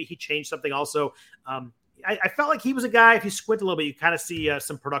maybe he changed something also. I felt like he was a guy, if you squint a little bit, you kind of see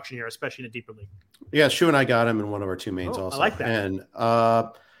some production here, especially in a deeper league. Yeah, Shu and I got him in one of our two mains also. I like that. And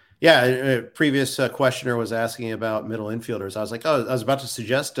a previous questioner was asking about middle infielders. I was like, I was about to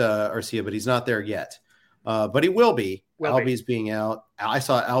suggest Arcia, but he's not there yet. But he will be. Albies being out. I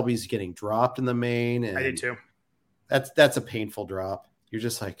saw Albies getting dropped in the main. And I did too. That's a painful drop. You're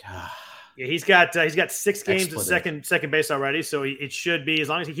just like, Yeah, he's got 6 games at second base already, so it should be, as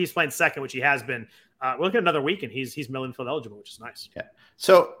long as he keeps playing second, which he has been. We'll look at another week, and he's middle infield eligible, which is nice. Yeah.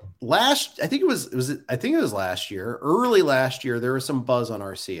 So I think it was last year, early last year, there was some buzz on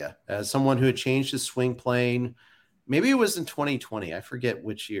Arcia as someone who had changed his swing plane. Maybe it was in 2020. I forget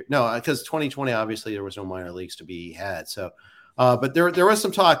which year. No, because 2020, obviously there was no minor leagues to be had. So, but there was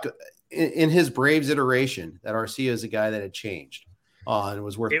some talk in his Braves iteration that Arcia is a guy that had changed. And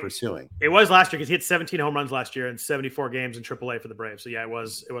was worth pursuing. It was last year because he hit 17 home runs last year in 74 games in AAA for the Braves. So yeah, it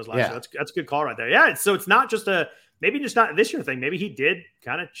was last year. That's a good call right there. Yeah, so it's not just maybe just not this year thing. Maybe he did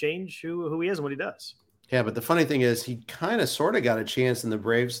kind of change who he is and what he does. Yeah, but the funny thing is he kind of sort of got a chance, and the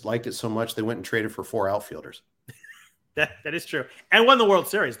Braves liked it so much they went and traded for 4 outfielders. That is true, and won the World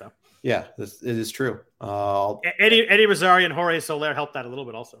Series though. Yeah, it is true. Eddie Rosario and Jorge Soler helped that a little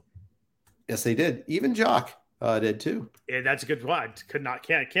bit also. Yes, they did. Even Jock did too. Yeah, that's a good one.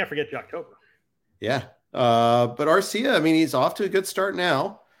 Can't forget October. Yeah, but Arcia, I mean, he's off to a good start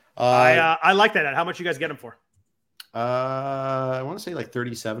now. I like that. How much you guys get him for? I want to say like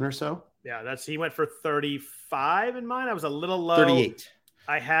 37 or so. Yeah, he went for 35 in mine. I was a little low. 38.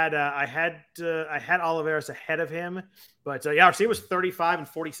 I had Olivares ahead of him, but Arcia was 35 and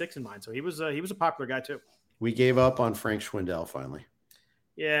 46 in mine. So he was a popular guy too. We gave up on Frank Schwindel finally.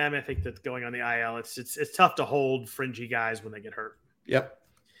 Yeah, I mean, I think that going on the IL, it's tough to hold fringy guys when they get hurt. Yep.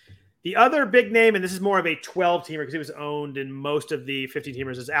 The other big name, and this is more of a 12-teamer because he was owned in most of the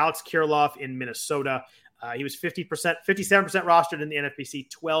 15-teamers, is Alex Kirilloff in Minnesota. He was 57% rostered in the NFBC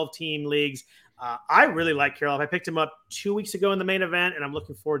 12-team leagues. I really like Kirilloff. I picked him up 2 weeks ago in the main event, and I'm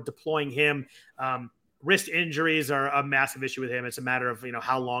looking forward to deploying him. Wrist injuries are a massive issue with him. It's a matter of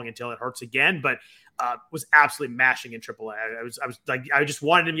how long until it hurts again, but was absolutely mashing in AAA. I just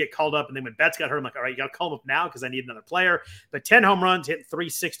wanted him to get called up, and then when Betts got hurt, I'm like, all right, you got to call him up now because I need another player. But 10 home runs, hit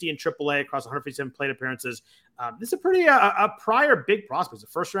 360 in AAA across 157 plate appearances. This is a pretty a prior big prospect. A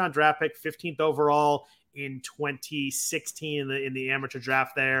first-round draft pick, 15th overall in 2016 in the amateur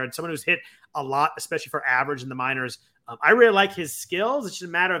draft there, and someone who's hit a lot, especially for average in the minors. I really like his skills. It's just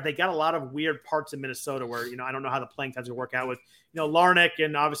a matter of they got a lot of weird parts in Minnesota where, I don't know how the playing times will work out with, Larnach,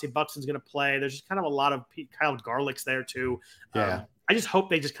 and obviously Buxton's going to play. There's just kind of a lot of Kyle Garlick's there too. Yeah. I just hope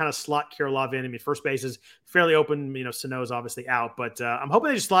they just kind of slot Kirilloff in. I mean, first base is fairly open. Sano's obviously out, but I'm hoping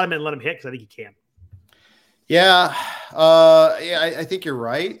they just slot him in and let him hit because I think he can. Yeah. I think you're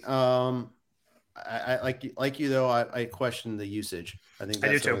right. I like you though. I question the usage. I think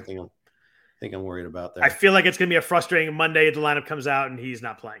that's the only thing I'm worried about there. I feel like it's going to be a frustrating Monday if the lineup comes out and he's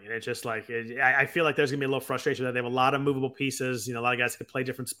not playing. And it's just like, I feel like there's going to be a little frustration that they have a lot of movable pieces. A lot of guys can play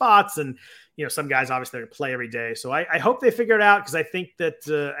different spots, and some guys obviously are going to play every day. So I hope they figure it out because I think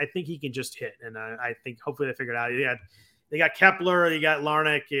he can just hit, and I think hopefully they figure it out. They got Kepler, you got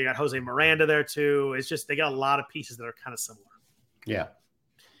Larnach, you got Jose Miranda there too. It's just they got a lot of pieces that are kind of similar. Yeah.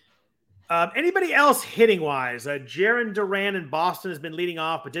 Anybody else hitting wise? Jarren Duran in Boston has been leading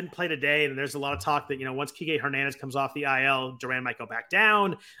off, but didn't play today. And there's a lot of talk that, once Kike Hernandez comes off the IL, Duran might go back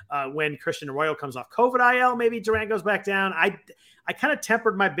down. When Christian Arroyo comes off COVID IL, maybe Duran goes back down. I kind of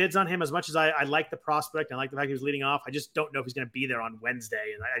tempered my bids on him as much as I like the prospect. I like the fact he was leading off. I just don't know if he's going to be there on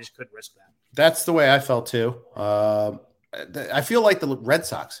Wednesday, and I just couldn't risk that. That's the way I felt too. I feel like the Red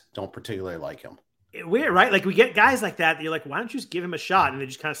Sox don't particularly like him. Weird, right? Like we get guys like that. You're like, why don't you just give him a shot? And they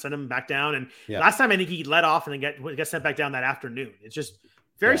just kind of send him back down. And last time I think he let off and then get sent back down that afternoon. It's just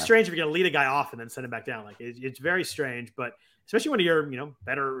very strange if you're going to lead a guy off and then send him back down. Like it's very strange, but especially when you're,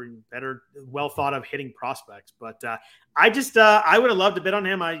 better, well thought of hitting prospects. But I would have loved to bid on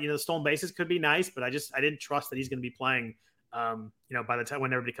him. The stolen bases could be nice, but I didn't trust that he's going to be playing, by the time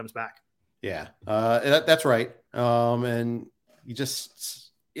when everybody comes back. Yeah, that's right. And you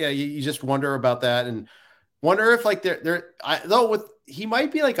just wonder about that and wonder if like he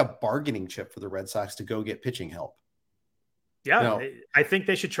might be like a bargaining chip for the Red Sox to go get pitching help. Yeah, I think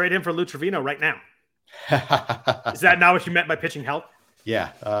they should trade him for Lou Trevino right now. Is that not what you meant by pitching help?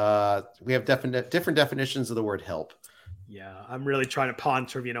 Yeah, we have different definitions of the word help. Yeah, I'm really trying to pawn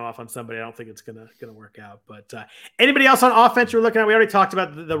Trevino off on somebody. I don't think it's gonna work out. But anybody else on offense you're looking at? We already talked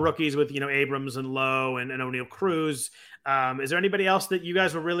about the rookies with Abrams and Lowe and O'Neill Cruz. Is there anybody else that you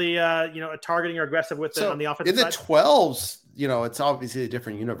guys were really targeting or aggressive with on the offensive side? In the 12s, it's obviously a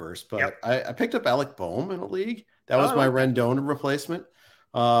different universe. But I picked up Alec Boehm in a league. That was my Rendon replacement.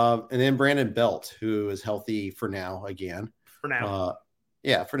 And then Brandon Belt, who is healthy for now again. For now.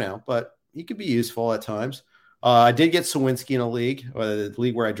 For now. But he could be useful at times. I did get Sawinski in a league, the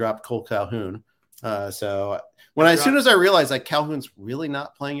league where I dropped Cole Calhoun. As soon as I realized like Calhoun's really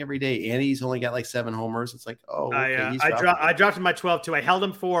not playing every day, and he's only got like 7 homers, it's like, I dropped him by 12 too. I held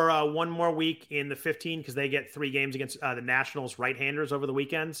him for one more week in the 15 because they get 3 games against the Nationals right-handers over the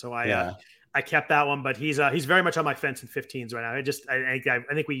weekend. So I kept that one, but he's very much on my fence in 15s right now.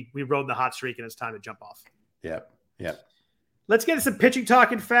 I think we rode the hot streak and it's time to jump off. Yep. Let's get into some pitching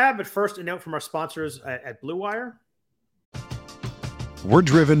talk and Fab, but first a note from our sponsors at Blue Wire. We're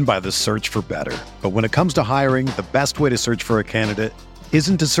driven by the search for better. But when it comes to hiring, the best way to search for a candidate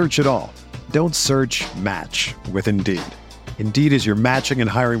isn't to search at all. Don't search, match with Indeed. Indeed is your matching and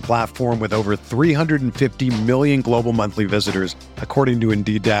hiring platform with over 350 million global monthly visitors, according to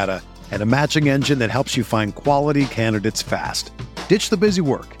Indeed data, and a matching engine that helps you find quality candidates fast. Ditch the busy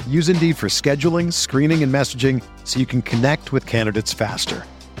work. Use Indeed for scheduling, screening, and messaging so you can connect with candidates faster.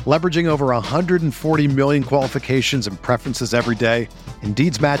 Leveraging over 140 million qualifications and preferences every day,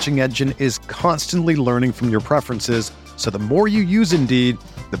 Indeed's matching engine is constantly learning from your preferences, so the more you use Indeed,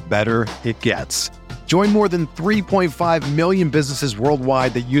 the better it gets. Join more than 3.5 million businesses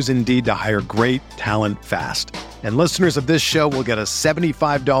worldwide that use Indeed to hire great talent fast. And listeners of this show will get a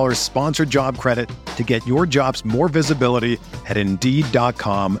 $75 sponsored job credit to get your jobs more visibility at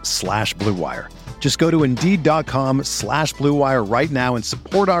Indeed.com/Blue Wire. Just go to Indeed.com/Blue Wire right now and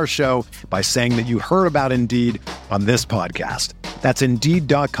support our show by saying that you heard about Indeed on this podcast. That's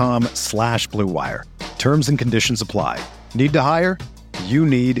Indeed.com/Blue Wire. Terms and conditions apply. Need to hire? You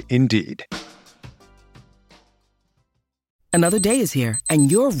need Indeed. Another day is here,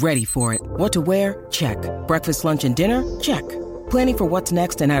 and you're ready for it. What to wear? Check. Breakfast, lunch, and dinner? Check. Planning for what's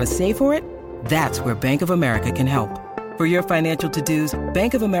next and how to save for it? That's where Bank of America can help. For your financial to-dos,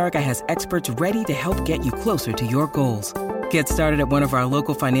 Bank of America has experts ready to help get you closer to your goals. Get started at one of our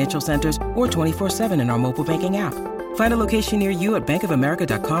local financial centers or 24/7 in our mobile banking app. Find a location near you at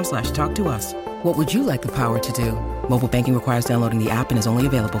bankofamerica.com/talktous. What would you like the power to do? Mobile banking requires downloading the app and is only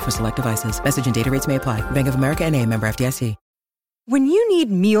available for select devices. Message and data rates may apply. Bank of America NA, member FDIC. When you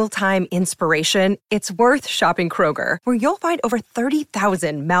need mealtime inspiration, it's worth shopping Kroger, where you'll find over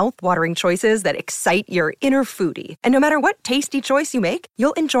 30,000 mouth-watering choices that excite your inner foodie. And no matter what tasty choice you make,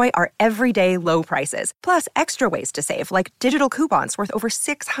 you'll enjoy our everyday low prices, plus extra ways to save, like digital coupons worth over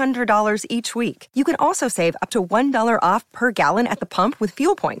 $600 each week. You can also save up to $1 off per gallon at the pump with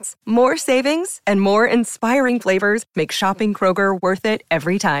fuel points. More savings and more inspiring flavors make shopping Kroger worth it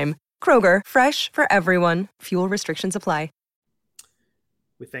every time. Kroger, fresh for everyone. Fuel restrictions apply.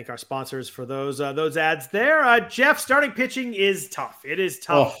 We thank our sponsors for those ads there. Jeff, starting pitching is tough. It is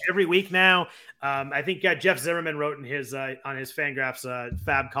tough every week now. I think Jeff Zimmerman wrote in his on his Fangraphs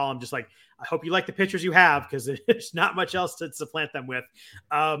Fab column, just like, I hope you like the pitchers you have because there's not much else to supplant them with.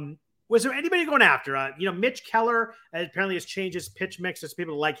 Was there anybody going after? Mitch Keller apparently has changed his pitch mix. There's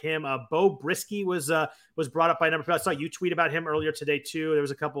people like him. Bo Brisky was brought up by a number of people. I saw you tweet about him earlier today too. There was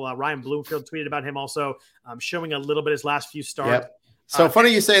a couple. Ryan Bloomfield tweeted about him also, showing a little bit his last few starts. Yep. So funny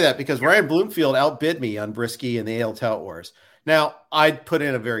you say that because Ryan Bloomfield outbid me on Brisky in the AL Tout Wars. Now, I'd put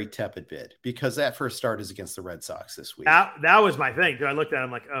in a very tepid bid because that first start is against the Red Sox this week. That was my thing. I looked at him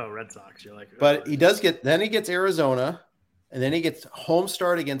like, oh, Red Sox. You're like, oh. But he gets Arizona, and then he gets home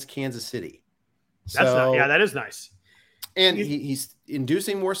start against Kansas City. That is nice. And he's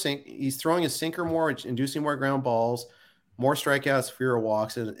inducing more he's throwing his sinker more, inducing more ground balls, more strikeouts, fewer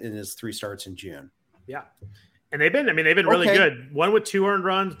walks in his 3 starts in June. Yeah. And they've been really good. One with 2 earned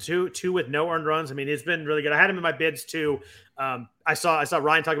runs, two with no earned runs. I mean, it's been really good. I had him in my bids too. I saw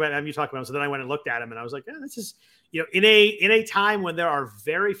Ryan talk about him, you talk about him. So then I went and looked at him and I was like, this is, in a time when there are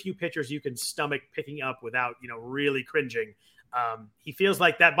very few pitchers you can stomach picking up without, really cringing. He feels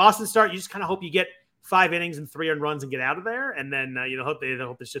like that Boston start, you just kind of hope you get 5 innings and 3 earned runs and get out of there. And then, hope they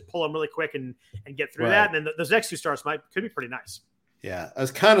just pull them really quick and get through that. And then those next 2 starts could be pretty nice. Yeah, I was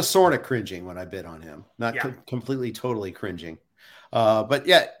kind of sort of cringing when I bid on him. Not completely, totally cringing. But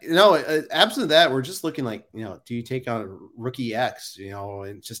yeah, absent that, we're just looking like, do you take on rookie X,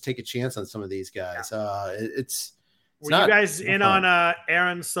 and just take a chance on some of these guys? Yeah. Were you guys in on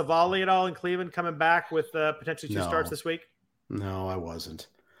Aaron Savali at all in Cleveland coming back with potentially 2 starts this week? No, I wasn't.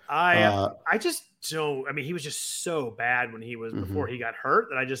 I just don't. I mean, he was just so bad when he was before he got hurt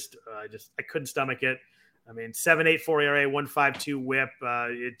that I couldn't stomach it. I mean, 7.84 ERA, 1.52 WHIP.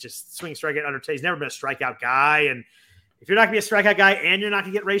 It just swing strikeout under. He's never been a strikeout guy, and if you're not gonna be a strikeout guy and you're not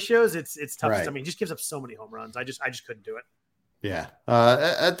gonna get ratios, it's tough. Right. I mean, he just gives up so many home runs. I just couldn't do it. Yeah,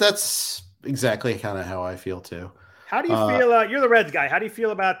 that's exactly kind of how I feel too. How do you feel? You're the Reds guy. How do you feel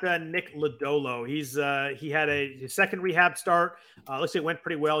about Nick Lodolo? He had his second rehab start. Looks like it went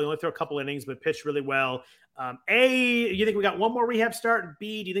pretty well. He only threw a couple innings, but pitched really well. You think we got one more rehab start? And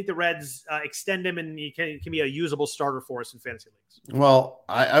B, do you think the Reds extend him and he can be a usable starter for us in fantasy leagues? Well,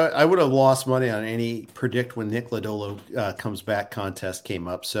 I would have lost money on any predict when Nick Lodolo comes back contest came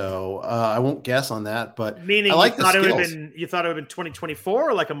up. So I won't guess on that. But meaning I like you thought it would have been 2024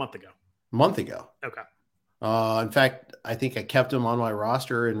 or like a month ago? Month ago. Okay. In fact, I think I kept him on my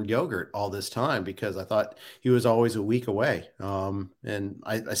roster in Yogurt all this time because I thought he was always a week away. And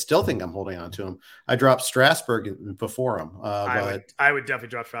I still think I'm holding on to him. I dropped Strasburg before him. I would definitely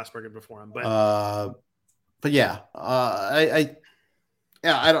drop Strasburg before him. But yeah, I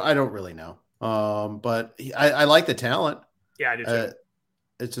don't really know. But I like the talent. Yeah, I do too.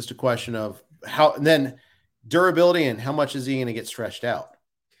 It's just a question of how, and then durability and how much is he going to get stretched out?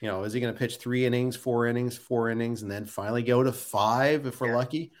 Is he going to pitch 3 innings, 4 innings, and then finally go to 5 if we're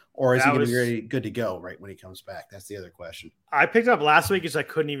lucky? Or is he going to be ready, good to go right when he comes back? That's the other question. I picked up last week because I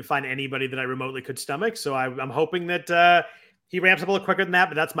couldn't even find anybody that I remotely could stomach. So I'm hoping that he ramps up a little quicker than that.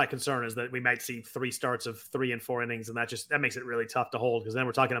 But that's my concern, is that we might see 3 starts of 3 and 4 innings. And that makes it really tough to hold, because then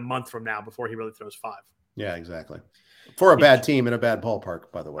we're talking a month from now before he really throws 5. Yeah, exactly. For a bad team in a bad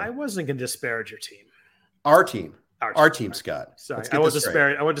ballpark, by the way. I wasn't going to disparage your team. Our team, Scott. Sorry, I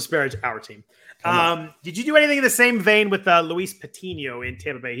won't disparage our team. Did you do anything in the same vein with Luis Patino in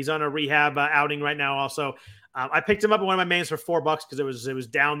Tampa Bay? He's on a rehab outing right now. Also, I picked him up in one of my mains for $4 because it was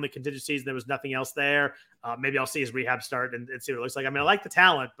down the contingencies and there was nothing else there. Maybe I'll see his rehab start and see what it looks like. I mean, I like the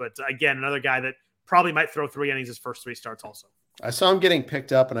talent, but again, another guy that probably might throw 3 innings his first 3 starts also. I saw him getting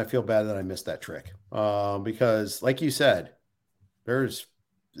picked up, and I feel bad that I missed that trick because, like you said,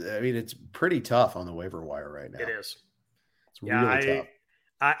 it's pretty tough on the waiver wire right now. It is. It's really tough.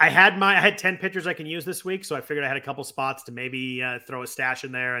 I had 10 pitchers I can use this week, so I figured I had a couple spots to maybe throw a stash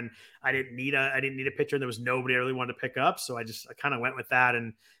in there, and I didn't need a pitcher. There was nobody I really wanted to pick up, so I kind of went with that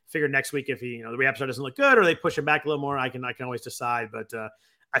and figured next week if the rehab start doesn't look good or they push him back a little more, I can always decide. But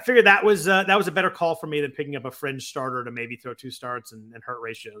I figured that was a better call for me than picking up a fringe starter to maybe throw 2 starts and hurt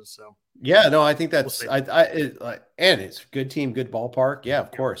ratios. So yeah, no, I think that's and it's a good team, good ballpark. Yeah, of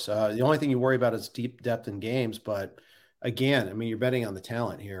course. The only thing you worry about is deep depth in games, but again, I mean, you're betting on the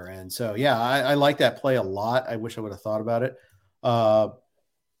talent here, and so yeah, I like that play a lot. I wish I would have thought about it. What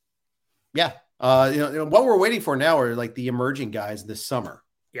we're waiting for now are like the emerging guys this summer.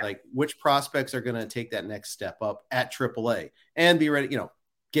 Yeah. Like which prospects are going to take that next step up at AAA and be ready,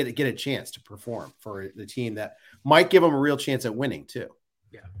 get a chance to perform for the team that might give them a real chance at winning too.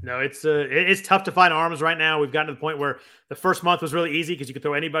 Yeah, no, it's tough to find arms right now. We've gotten to the point where the first month was really easy because you could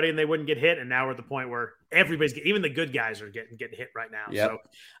throw anybody and they wouldn't get hit. And now we're at the point where even the good guys are getting hit right now. Yep.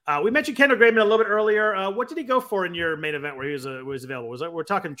 So we mentioned Kendall Graveman a little bit earlier. What did he go for in your main event where he was available? We're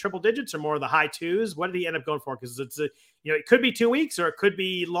talking triple digits or more of the high 2s? What did he end up going for? Because it could be 2 weeks or it could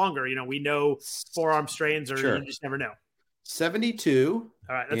be longer. We know forearm strains, or sure. You just never know. 72.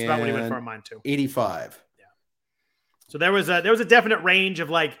 All right, that's about what he went for on mine too. 85. So there was a definite range of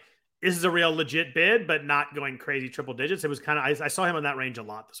like, this is a real legit bid, but not going crazy triple digits. It was kind of, I saw him in that range a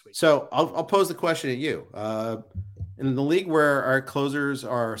lot this week. So I'll pose the question at you. in the league where our closers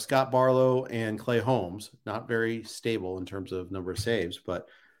are Scott Barlow and Clay Holmes, not very stable in terms of number of saves, but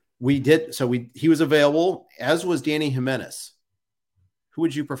he was available, as was Danny Jimenez. Who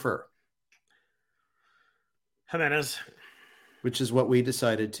would you prefer? Jimenez. Which is what we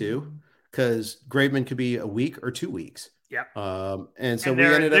decided to, because Graveman could be a week or 2 weeks. Yeah. And so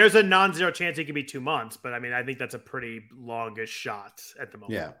there's a non-zero chance it could be 2 months, but I mean, I think that's a pretty longish shot at the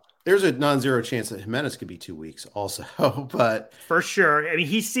moment. Yeah. There's a non-zero chance that Jimenez could be 2 weeks also, but for sure. I mean,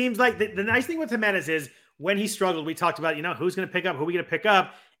 he seems like the nice thing with Jimenez is when he struggled, we talked about, who's going to pick up, who are we going to pick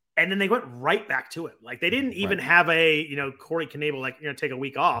up? And then they went right back to him. Like they didn't even have Corey Knebel, take a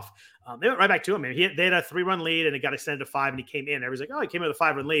week off. They went right back to him. And they had a 3-run lead and it got extended to 5 and he came in. Everybody's like, oh, he came in with a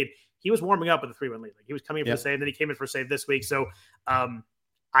 5-run lead. He was warming up with a 3-run lead. Like he was coming in for a save, and then he came in for a save this week. So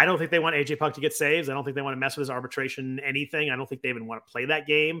I don't think they want AJ Puck to get saves. I don't think they want to mess with his arbitration, anything. I don't think they even want to play that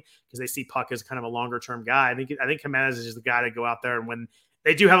game because they see Puck as kind of a longer term guy. I think Jimenez is just the guy to go out there. And when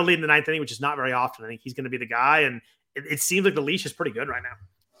they do have a lead in the 9th inning, which is not very often, I think he's going to be the guy. And it seems like the leash is pretty good right now.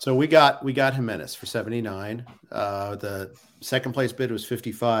 So we got Jimenez for 79. The second place bid was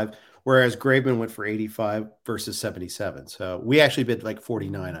 55, whereas Graveman went for 85 versus 77. So we actually bid like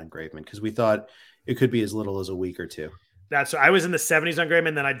 49 on Graveman because we thought it could be as little as a week or two. I was in the 70s on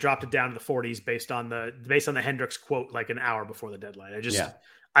Graveman, then I dropped it down to the 40s based on the Hendricks quote like an hour before the deadline.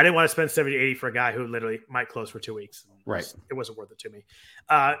 I didn't want to spend 70, 80 for a guy who literally might close for 2 weeks. Right. It wasn't worth it to me.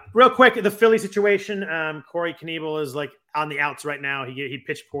 Real quick, the Philly situation. Corey Knebel is like on the outs right now. He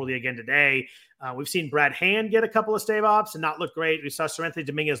pitched poorly again today. We've seen Brad Hand get a couple of stave ops and not look great. We saw Seranthony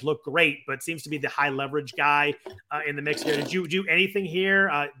Dominguez look great, but seems to be the high leverage guy in the mix here. Did you do anything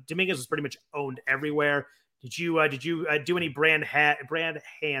here? Dominguez was pretty much owned everywhere. Did you do any Brad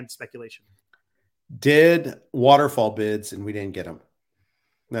Hand speculation? Did waterfall bids and we didn't get them.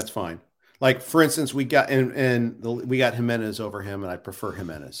 That's fine. Like for instance, we got we got Jimenez over him, and I prefer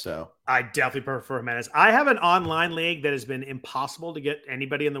Jimenez. So I definitely prefer Jimenez. I have an online league that has been impossible to get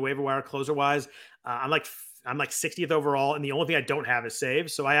anybody in the waiver wire closer wise. I'm like 60th overall, and the only thing I don't have is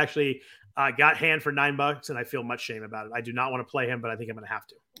saves. So I actually got Hand for $9, and I feel much shame about it. I do not want to play him, but I think I'm going to have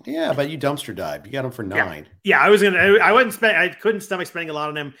to. Yeah, but you dumpster dive. You got him for 9. Yeah, I couldn't stomach spending a lot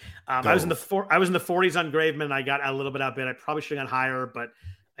on him. I was in the 40s on Graveman. I got a little bit outbid. I probably should have gone higher, but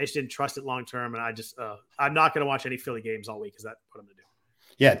I just didn't trust it long term, and I'm not going to watch any Philly games all week because that's what I'm going to do.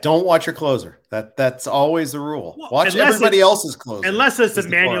 Yeah, don't watch your closer. That's always the rule. Watch everybody else's closer. Unless it's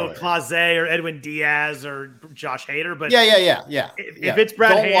Emmanuel Clase or Edwin Diaz or Josh Hader. But yeah. If it's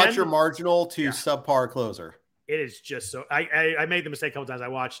Brad Hand, don't watch your marginal to subpar closer. It is just so. I made the mistake a couple times. I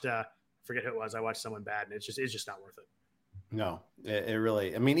watched forget who it was. I watched someone bad, and it's just not worth it. No, it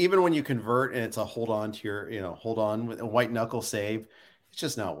really. I mean, even when you convert and it's a hold on with a white knuckle save, it's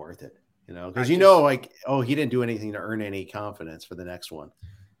just not worth it. Because he didn't do anything to earn any confidence for the next one.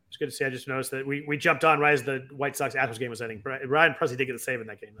 It's good to see. I just noticed that we jumped on right as the White Sox Astros game was ending. Ryan Pressly did get a save in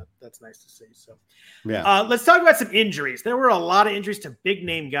that game. That's nice to see. So, yeah. Let's talk about some injuries. There were a lot of injuries to big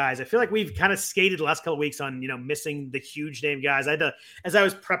name guys. I feel like we've kind of skated the last couple of weeks on missing the huge name guys. As I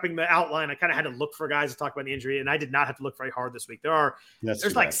was prepping the outline, I kind of had to look for guys to talk about the injury, and I did not have to look very hard this week.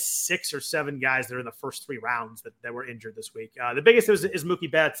 There's like 6 or 7 guys that are in the first 3 rounds that were injured this week. The biggest is Mookie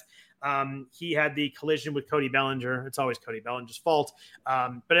Betts. He had the collision with Cody Bellinger. It's always Cody Bellinger's fault.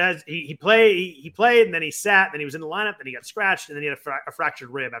 But as he played, and then he sat, then he was in the lineup, then he got scratched, and then he had a fractured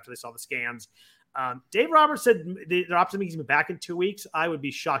rib after they saw the scans. Dave Roberts said they're optimistic he's back in 2 weeks. I would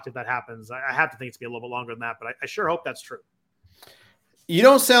be shocked if that happens. I have to think it's going to be a little bit longer than that, but I sure hope that's true. You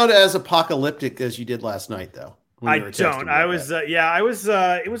don't sound as apocalyptic as you did last night, though. I don't. I was. I was.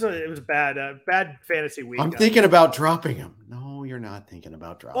 It was a bad fantasy week. I'm thinking about dropping him. No, you're not thinking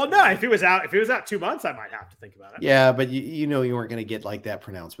about dropping. Well, no. If it was out 2 months, I might have to think about it. Yeah, but you weren't going to get like that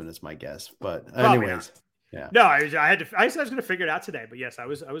pronouncement. Is my guess. But anyways, yeah. No, I was going to figure it out today. But yes, I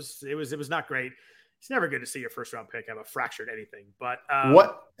was. It was not great. It's never good to see your first round pick have a fractured anything. But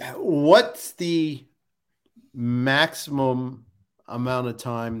what's the maximum amount of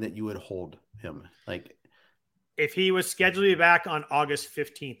time that you would hold him? Like, if he was scheduled to be back on August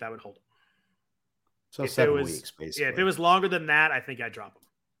 15th, I would hold him. So 7 weeks, basically. Yeah, if it was longer than that, I think I'd drop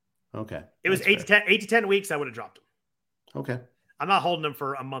him. Okay. It was 8 to 10 weeks, I would have dropped him. Okay. I'm not holding him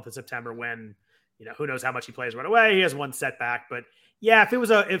for a month in September when, who knows how much he plays right away. He has one setback. But yeah, if it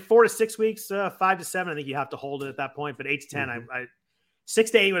was 4 to 6 weeks, 5 to 7, I think you have to hold it at that point. But 8 to 10,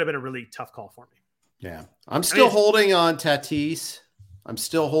 6 to 8 would have been a really tough call for me. Yeah. I'm still holding on Tatis. I'm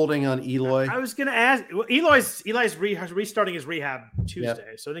still holding on Eloy. I was going to ask. Well, Eli's restarting his rehab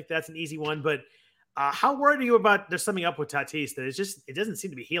Tuesday, so I think that's an easy one. But How worried are you about there's something up with Tatis that it doesn't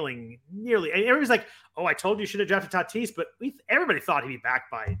seem to be healing nearly? And everybody's like, "Oh, I told you should have drafted Tatis," but everybody thought he'd be back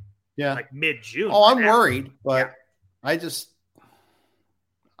by like mid-June. Oh, I'm worried, but I just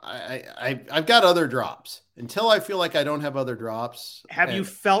I've got other drops. Until I feel like I don't have other drops. Have you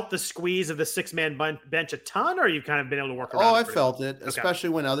felt the squeeze of the 6-man bench a ton, or you've kind of been able to work around? Oh, I felt it, especially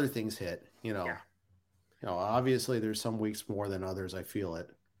when other things hit. You know, obviously there's some weeks more than others. I feel it,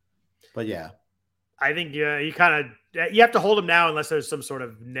 but yeah. I think you have to hold him now unless there's some sort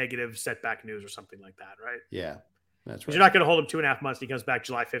of negative setback news or something like that, right? Yeah, that's right. You're not going to hold him 2.5 months. He comes back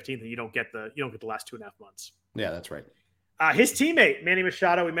July 15th, and you don't get the last 2.5 months. Yeah, that's right. His teammate Manny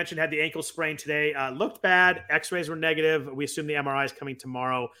Machado, we mentioned, had the ankle sprain today. Looked bad. X-rays were negative. We assume the MRI is coming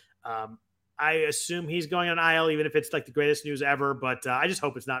tomorrow. I assume he's going on IL, even if it's like the greatest news ever. But I just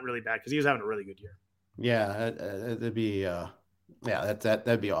hope it's not really bad because he was having a really good year. Yeah, it'd be.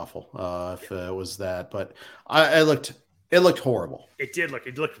 That'd be awful if it was that. But it looked horrible.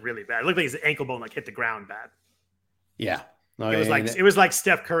 It looked really bad. It looked like his ankle bone hit the ground bad. Yeah, it was like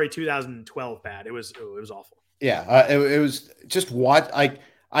Steph Curry 2012 bad. It was awful. Yeah, it was just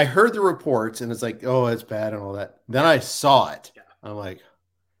I heard the reports and it's like, oh, it's bad and all that. Then I saw it. Yeah. I'm like,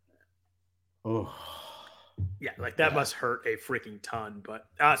 oh. Yeah, like that must hurt a freaking ton. But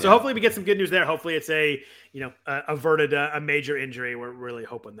so hopefully we get some good news there. Hopefully it's averted a major injury. We're really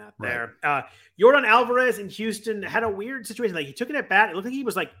hoping that there. Yordan Alvarez in Houston had a weird situation. Like he took it at bat. It looked like he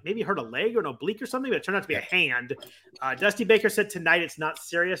was like maybe hurt a leg or an oblique or something, but it turned out to be a hand. Dusty Baker said tonight it's not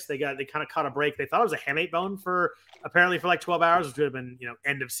serious. They kind of caught a break. They thought it was a hamate bone for like 12 hours, which would have been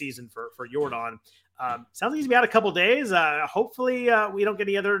end of season for Yordan. Sounds like he's been out a couple days. Hopefully we don't get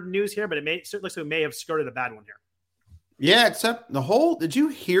any other news here, but certainly looks like we may have skirted a bad one here. Yeah, except did you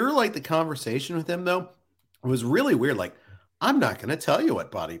hear like the conversation with him though? It was really weird. Like, I'm not going to tell you what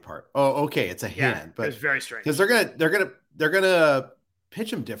body part. Oh, okay. It's a hand, but it was very strange because they're going to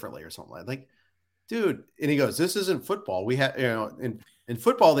pitch him differently or something like, dude. And he goes, this isn't football. We have, in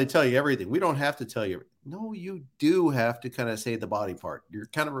football, they tell you everything. We don't have to tell you. No, you do have to kind of say the body part. You're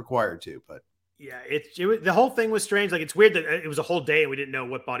kind of required to, but. Yeah, the whole thing was strange. Like, it's weird that it was a whole day and we didn't know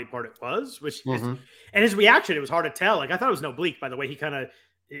what body part it was, and his reaction, it was hard to tell. Like, I thought it was an oblique, by the way. He kind of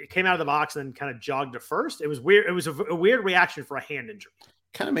came out of the box and then kind of jogged to first. It was weird. It was a weird reaction for a hand injury.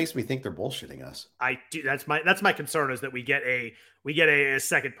 Kind of makes me think they're bullshitting us. I do. That's my concern, is that we get a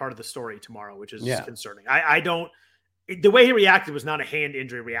second part of the story tomorrow, which is concerning. I don't. The way he reacted was not a hand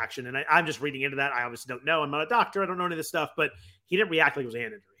injury reaction, and I'm just reading into that. I obviously don't know. I'm not a doctor. I don't know any of this stuff, but he didn't react like it was a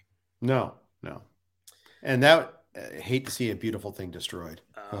hand injury. No. And that, I hate to see a beautiful thing destroyed.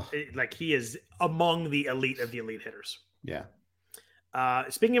 Like, he is among the elite of the elite hitters. Yeah.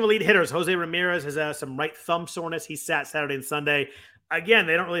 Speaking of elite hitters, Jose Ramirez has some right thumb soreness. He sat Saturday and Sunday. Again,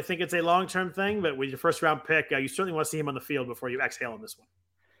 they don't really think it's a long-term thing, but with your first-round pick, you certainly want to see him on the field before you exhale on this one.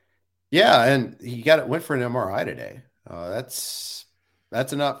 Yeah, and he went for an MRI today. That's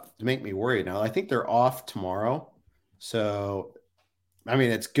enough to make me worried. Now, I think they're off tomorrow, so... I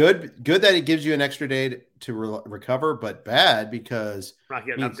mean, it's good that it gives you an extra day to recover, but bad because not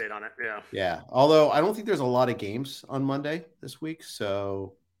getting an update on it. Yeah. Yeah. Although I don't think there's a lot of games on Monday this week,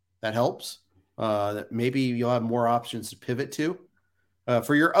 so that helps. Maybe you'll have more options to pivot to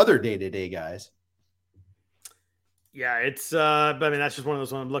for your other day-to-day guys. Yeah, it's but I mean, that's just one of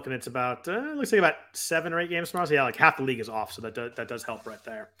those ones I'm looking. It's about it looks like about 7 or 8 games tomorrow. So yeah, like half the league is off, so that does help right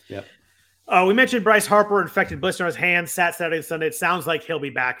there. Yep. We mentioned Bryce Harper, infected blister on his hand, sat Saturday and Sunday. It sounds like he'll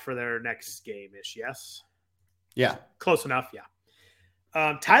be back for their next game-ish, yes? Yeah. Close enough,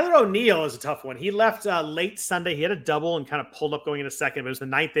 yeah. Tyler O'Neill is a tough one. He left late Sunday. He had a double and kind of pulled up going into second. But it was the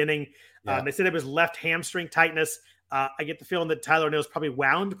 9th inning. Yeah. They said it was left hamstring tightness. I get the feeling that Tyler O'Neill's probably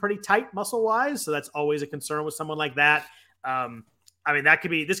wound pretty tight muscle-wise, so that's always a concern with someone like that. I mean,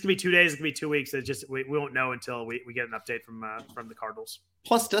 this could be 2 days, it could be 2 weeks. It's just we won't know until we get an update from the Cardinals.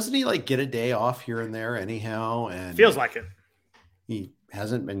 Plus, doesn't he like get a day off here and there anyhow? And feels like it. He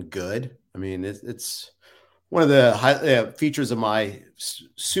hasn't been good. I mean, it's one of the features of my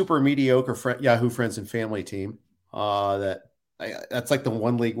super mediocre Yahoo Friends and Family team. That's like the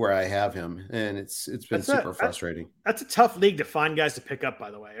one league where I have him, and it's been super frustrating. That's a tough league to find guys to pick up,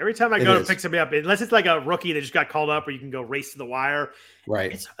 by the way. Every time I go to pick somebody up, unless it's like a rookie that just got called up, or you can go race to the wire.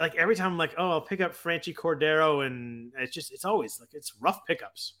 Right. It's like every time I'm like, oh, I'll pick up Franchi Cordero, and it's always like it's rough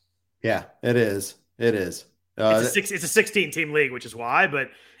pickups. Yeah, it is. It's a 16-team league, which is why. But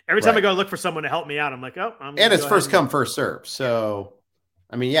every time I go look for someone to help me out, I'm like, oh, and it's first come, first serve. So,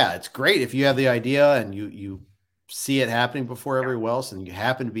 I mean, yeah, it's great if you have the idea and you see it happening before everyone else and you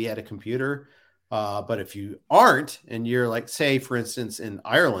happen to be at a computer. But if you aren't, and you're like, say, for instance, in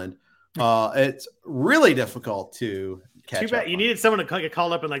Ireland, It's really difficult to catch. Too bad up you on. needed someone to get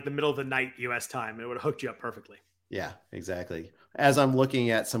called up in like the middle of the night U.S. time. It would have hooked you up perfectly. Yeah, exactly. As I'm looking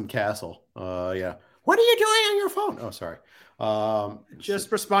at some castle. Yeah. What are you doing on your phone? Oh, sorry.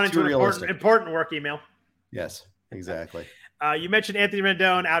 Just responding to an important work email. Yes, exactly. You mentioned Anthony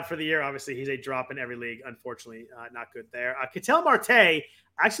Rendon out for the year. Obviously, he's a drop in every league. Unfortunately, not good there. Ketel Marte,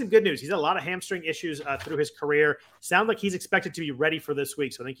 actually good news. He's had a lot of hamstring issues through his career. Sounds like he's expected to be ready for this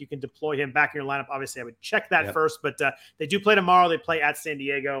week. So I think you can deploy him back in your lineup. Obviously, I would check that first. But they do play tomorrow. They play at San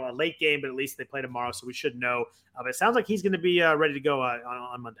Diego. A late game, but at least they play tomorrow. So we should know. But it sounds like he's going to be ready to go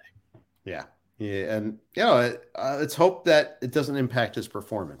on Monday. Yeah. Yeah. And, let's hope that it doesn't impact his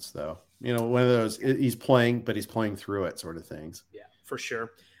performance, though. One of those, he's playing, but he's playing through it sort of things. Yeah, for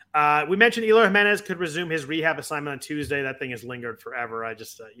sure. We mentioned Eloy Jimenez could resume his rehab assignment on Tuesday. That thing has lingered forever. You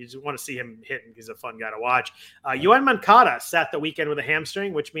just want to see him hitting. He's a fun guy to watch. Yoan Moncada sat the weekend with a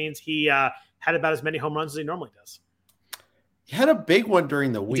hamstring, which means he had about as many home runs as he normally does. He had a big one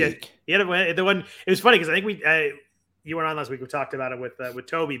during the week. He had the one. It was funny because I think you went on last week. We talked about it with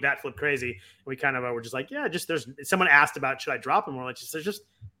Toby, Bat Flip Crazy. And we kind of were just like, there's someone asked about should I drop him? We're like, there's just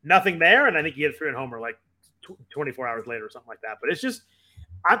nothing there. And I think he had a 3-run homer like 24 hours later or something like that. But it's just,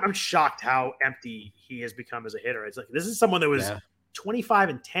 I'm shocked how empty he has become as a hitter. It's like, this is someone that was 25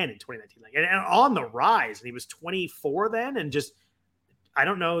 and 10 in 2019, and on the rise. And he was 24 then. And just, I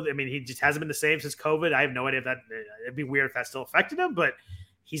don't know. I mean, he just hasn't been the same since COVID. I have no idea if it'd be weird if that still affected him, but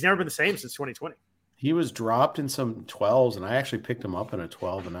he's never been the same since 2020. He was dropped in some 12s, and I actually picked him up in a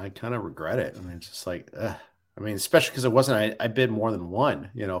 12, and I kind of regret it. I mean, it's just like, especially because it wasn't, I bid more than one,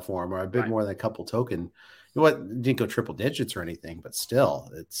 for him, or I bid more than a couple token. Didn't go triple digits or anything, but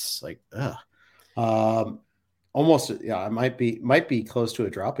still, it's like, almost, I might be close to a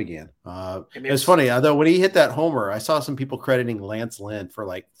drop again. It's funny, though, when he hit that homer, I saw some people crediting Lance Lynn for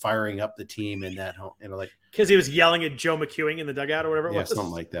like firing up the team in that home, because he was yelling at Joe McEwing in the dugout or whatever it was. Yeah,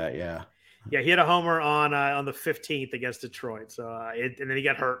 something like that. Yeah. Yeah, he had a homer on the 15th against Detroit. So and then he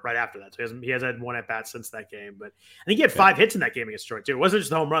got hurt right after that. So he has had one at bat since that game. But I think he had 5 hits in that game against Detroit too. It wasn't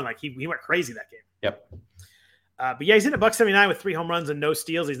just a home run; like he went crazy that game. Yep. But yeah, he's in a $179 with 3 home runs and no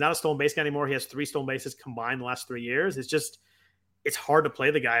steals. He's not a stolen base guy anymore. He has 3 stolen bases combined the last 3 years. It's hard to play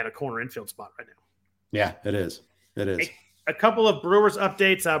the guy at a corner infield spot right now. Yeah, it is. It is. A couple of Brewers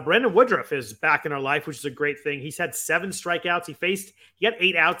updates. Brandon Woodruff is back in our life, which is a great thing. He's had 7 strikeouts. He got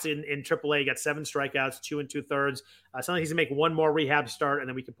 8 outs in AAA. He got 7 strikeouts, 2 2/3. Sounds like he's gonna make one more rehab start, and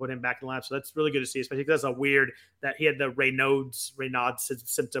then we can put him back in the lab. So that's really good to see, especially because that's a weird that he had the Raynaud's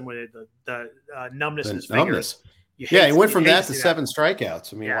symptom with the numbness in his fingers. Yeah, he went from that to 7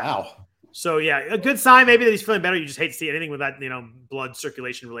 strikeouts. I mean, wow. So, a good sign maybe that he's feeling better. You just hate to see anything with that, blood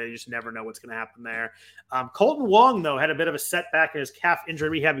circulation related. You just never know what's going to happen there. Colton Wong, though, had a bit of a setback in his calf injury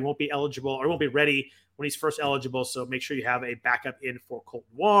rehab. He won't be eligible or won't be ready when he's first eligible. So make sure you have a backup in for Colton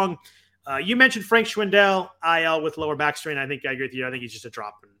Wong. You mentioned Frank Schwindel, IL with lower back strain. I think I agree with you. I think he's just a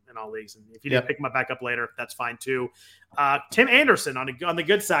drop in all leagues. And if you didn't pick him up back up later, that's fine too. Tim Anderson on the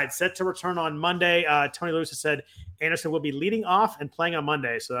good side, set to return on Monday. Tony Lewis has said Anderson will be leading off and playing on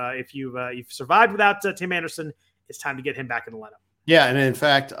Monday. So if you've survived without Tim Anderson, it's time to get him back in the lineup. Yeah, and in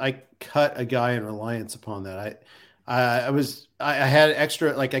fact, I cut a guy in reliance upon that. I had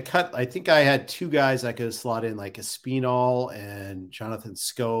extra, I think I had 2 guys I could slot in, like Espinal and Jonathan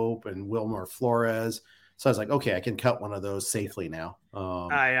Scope and Wilmer Flores. So I was like, okay, I can cut one of those safely now.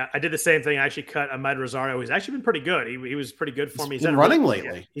 I did the same thing. I actually cut Ahmed Rosario. He's actually been pretty good. He was pretty good for me. He's been running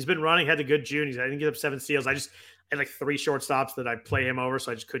lately. Yeah, he's been running, had a good June. I didn't get up 7 steals. I had like 3 shortstops that I play him over,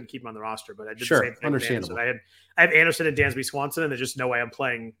 so I just couldn't keep him on the roster. But I did the same thing. Understandable. I have Anderson and Dansby Swanson, and there's just no way I'm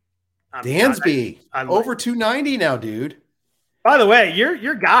playing. Dansby over 290 now, dude. By the way,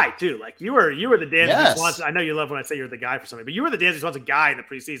 your guy too. Like you were the Dansby Swanson. I know you love when I say you're the guy for something, but you were the Dansby Swanson guy in the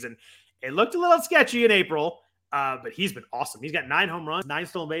preseason. It looked a little sketchy in April. But he's been awesome. He's got 9 home runs, 9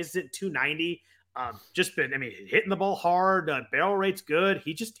 stolen bases, hitting 290. Hitting the ball hard. Barrel rate's good.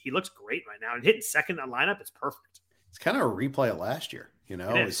 He looks great right now. And hitting second in the lineup, it's perfect. It's kind of a replay of last year. He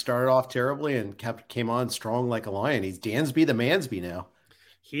started off terribly and came on strong like a lion. He's Dansby the Mansby now.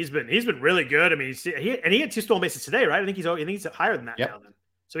 He's been really good. I mean, he had 2 stolen bases today, right? I think he's higher than that now. Then,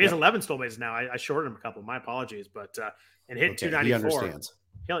 so he has 11 stolen bases now. I shorted him a couple. My apologies, but and hit 294. He understands.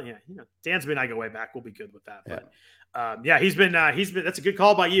 Dansby and I go way back. We'll be good with that. But he's been. That's a good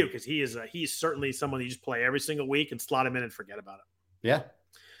call by you because he's certainly someone you just play every single week and slot him in and forget about it. Yeah.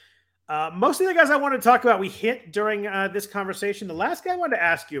 Most of the guys I wanted to talk about, we hit during this conversation. The last guy I wanted to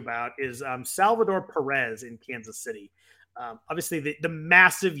ask you about is Salvador Perez in Kansas City. Obviously, the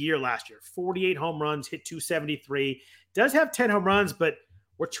massive year last year, 48 home runs, hit 273. Does have 10 home runs, but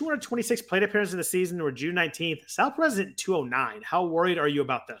We're 226 plate appearances in the season. We're June 19th. Sal Perez is at 209. How worried are you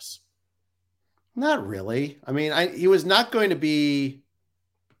about this? Not really. I mean, he was not going to be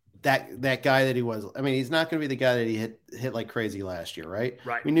that guy that he was. I mean, he's not going to be the guy that he hit like crazy last year, right?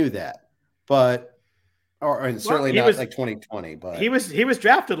 Right. We knew that, but and certainly not like 2020. But he was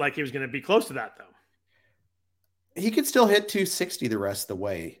drafted like he was going to be close to that, though. He could still hit 260 the rest of the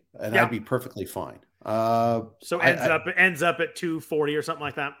way, and I'd be perfectly fine. So ends up at 240 or something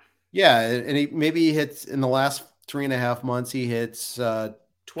like that. Yeah, and he hits in the last 3.5 months. He hits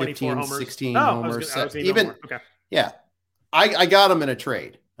 24 homers. 16 homers. Okay. Yeah, I got him in a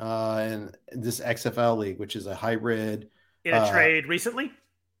trade in this XFL league, which is a hybrid. In a trade recently.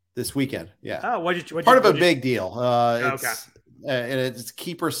 This weekend, yeah. Oh, what part of a big deal. And it's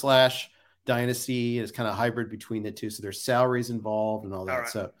keeper / dynasty. It's kind of hybrid between the two, so there's salaries involved and all that. All right.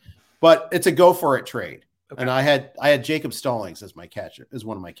 So, but it's a go for it trade. Okay. And I had Jacob Stallings as my catcher, as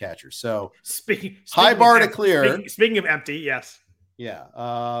one of my catchers. So high bar to clear. Speaking of empty, yes. Yeah.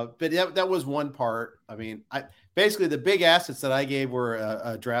 But that was one part. I mean, basically the big assets that I gave were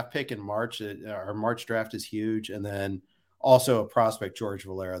a draft pick in March. Our March draft is huge, and then also a prospect, George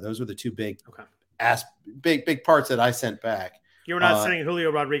Valera. Those were the two big parts that I sent back. You were not sending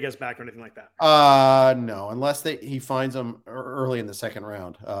Julio Rodriguez back or anything like that. No, unless he finds them early in the second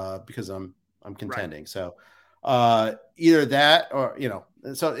round, because I'm contending. Right. So either that or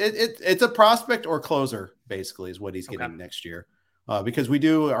so it's a prospect or closer basically is what he's getting next year. Because we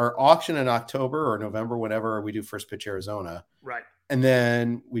do our auction in October or November, whenever we do First Pitch Arizona. Right. And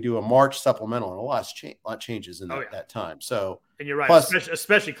then we do a March supplemental, and a lot changes in that time. So, and you're right, plus,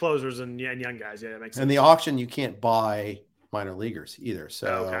 especially closers and young guys. Yeah, that makes sense. And the auction, you can't buy minor leaguers either.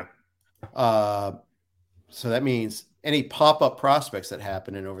 So, so that means any pop-up prospects that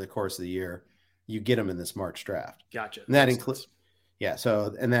happen over the course of the year, you get them in this March draft. Gotcha. And that includes, so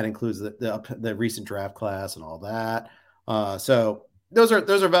that includes the recent draft class and all that. So those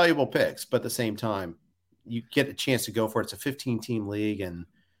are valuable picks, but at the same time, you get a chance to go for it. It's a 15-team league, and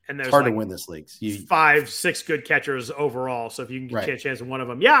it's hard to win this league. 5-6 good catchers overall. So if you can get a chance in one of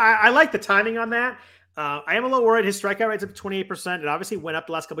them, I like the timing on that. I am a little worried. His strikeout rate's up to 28%. It obviously went up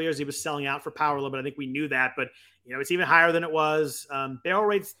the last couple of years. He was selling out for power a little bit. I think we knew that, but it's even higher than it was. Barrel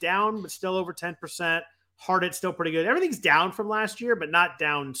rate's down, but still over 10%. Hard hit's still pretty good. Everything's down from last year, but not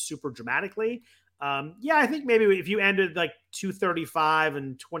down super dramatically. I think maybe if you ended like 235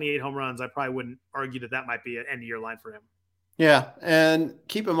 and 28 home runs, I probably wouldn't argue that might be an end of year line for him. Yeah. And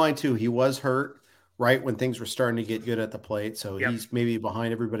keep in mind too, he was hurt right when things were starting to get good at the plate. So he's maybe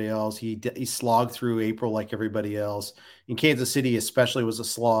behind everybody else. He slogged through April like everybody else. In Kansas City especially was a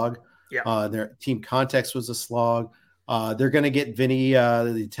slog. Yeah. Their team context was a slog. They're going to get Vinny,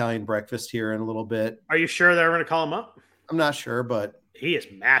 the Italian breakfast here in a little bit. Are you sure they're going to call him up? I'm not sure, but he is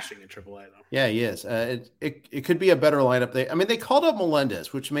mashing in AAA though. Yeah, he is. It could be a better lineup. They called up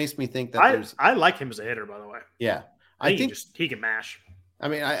Melendez, which makes me think that I like him as a hitter, by the way. Yeah. I think he can mash. I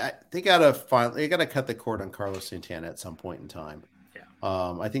mean, they gotta cut the cord on Carlos Santana at some point in time. Yeah.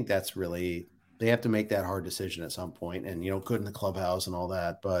 I think that's really, they have to make that hard decision at some point, and good in the clubhouse and all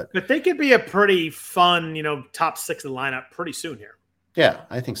that. But they could be a pretty fun, top 6 of the lineup pretty soon here. Yeah,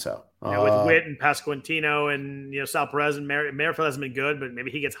 I think so. With Witt and Pasquantino and Sal Perez and Merrifield hasn't been good, but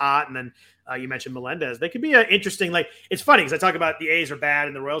maybe he gets hot. And then you mentioned Melendez. They could be an interesting. It's funny because I talk about the A's are bad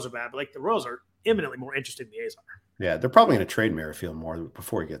and the Royals are bad, but the Royals are imminently more interesting than the A's are. Yeah, they're probably going to trade Merrifield more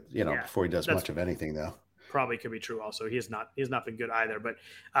before he before he does much of anything though. Probably could be true. Also, he has not been good either. But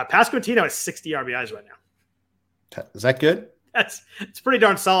Pasquantino has 60 RBIs right now. Is that good? It's pretty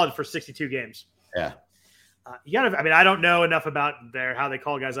darn solid for 62 games. Yeah. I don't know enough about how they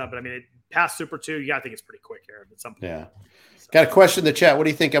call guys up, but past Super 2, you got to think it's pretty quick here at some point. Yeah. So. Got a question in the chat. What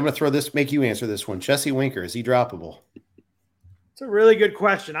do you think? I'm going to make you answer this one. Jesse Winker, is he droppable? It's a really good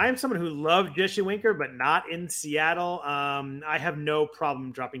question. I am someone who loved Jesse Winker, but not in Seattle. I have no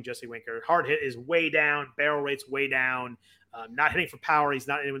problem dropping Jesse Winker. Hard hit is way down. Barrel rate's way down. Not hitting for power. He's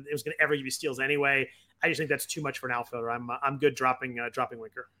not. It was going to ever give you steals anyway. I just think that's too much for an outfielder. I'm good dropping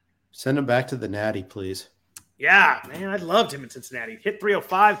Winker. Send him back to the Natty, please. Yeah, man, I loved him in Cincinnati. Hit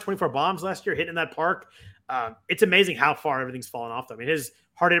 305, 24 bombs last year, hitting in that park. It's amazing how far everything's fallen off. His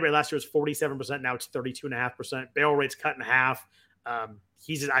hard hit rate last year was 47%. Now it's 32.5%. Barrel rate's cut in half.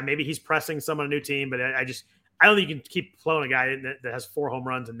 Maybe he's pressing someone on a new team, but I don't think you can keep flowing a guy that has 4 home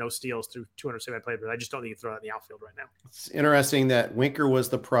runs and no steals through 275 plate. But I just don't think you can throw that in the outfield right now. It's interesting that Winker was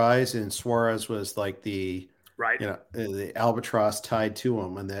the prize and Suarez was like the albatross tied to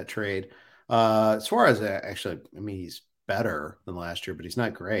him in that trade. Suarez actually, he's better than last year, but he's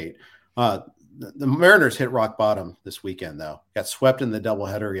not great. the Mariners hit rock bottom this weekend, though. Got swept in the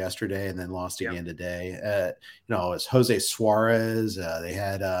doubleheader yesterday and then lost again today. It's Jose Suarez. They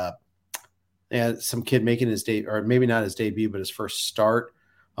had some kid making his debut, or maybe not his debut, but his first start.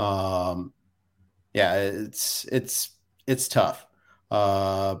 It's tough.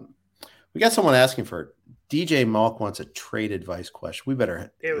 We got someone asking for it. DJ Malk wants a trade advice question. We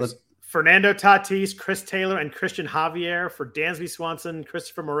better. It was Fernando Tatis, Chris Taylor, and Christian Javier for Dansby Swanson,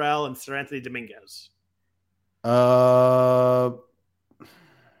 Christopher Morel, and Sir Anthony Dominguez. It's a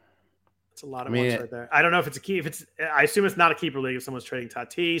lot of ones right there. I don't know if it's a key. I assume it's not a keeper league if someone's trading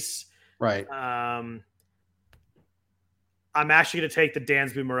Tatis. Right. I'm actually going to take the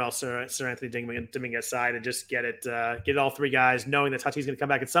Dansby Morel, Sir Anthony Dominguez side and just get all three guys, knowing that Tatis is going to come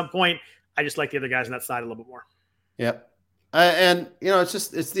back at some point. I just like the other guys on that side a little bit more. Yep. And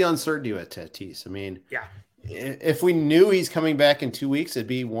it's the uncertainty with Tatis. I mean, if we knew he's coming back in 2 weeks, it'd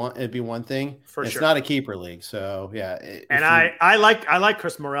be one thing. It's not a keeper league, so yeah. And I like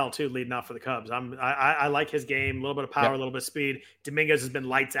Chris Morel too, leading off for the Cubs. I like his game, a little bit of power, a little bit of speed. Dominguez has been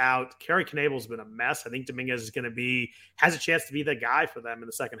lights out. Kerry Knable's been a mess. I think Dominguez is has a chance to be the guy for them in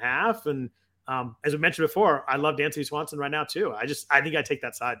the second half. And as we mentioned before, I love Dansby Swanson right now too. I think I take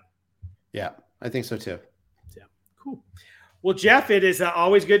that side. Yeah, I think so too. Yeah, cool. Well, Jeff, it is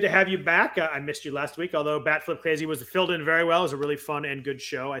always good to have you back. I missed you last week, although Bat Flip Crazy was filled in very well. It was a really fun and good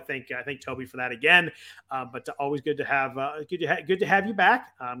show. I thank Toby for that again. But always good to have you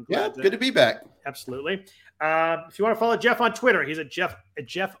back. Good to be back. Absolutely. If you want to follow Jeff on Twitter, he's at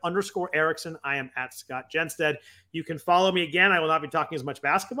Jeff_Erickson. I am at Scott Genstead. You can follow me again. I will not be talking as much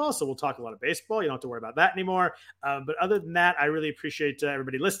basketball, so we'll talk a lot of baseball. You don't have to worry about that anymore. But other than that, I really appreciate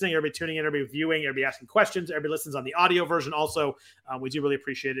everybody listening, everybody tuning in, everybody viewing, everybody asking questions, everybody listens on the audio version. Also, we do really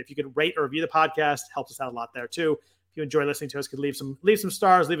appreciate it. If you could rate or review the podcast, helps us out a lot there too. If you enjoy listening to us, could leave some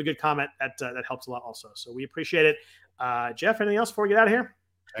stars, leave a good comment. That helps a lot also. So we appreciate it. Jeff, anything else before we get out of here?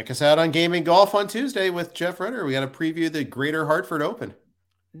 Check us out on Gaming Golf on Tuesday with Jeff Renner. We got to preview the Greater Hartford Open.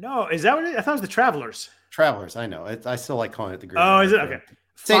 No, is that what I thought it was the Travelers? Travelers, I know. I still like calling it the Greater. Oh, is it? Okay.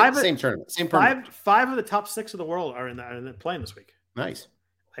 Same tournament. Same tournament. Five of the top 6 of the world are in the playing this week. Nice.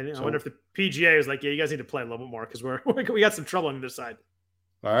 I wonder if the PGA is like, yeah, you guys need to play a little bit more because we got some trouble on either side.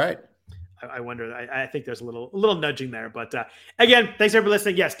 All right. I wonder. I think there's a little nudging there. But again, thanks everybody for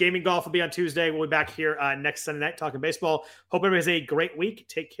listening. Yes, Gaming Golf will be on Tuesday. We'll be back here next Sunday night talking baseball. Hope everybody has a great week.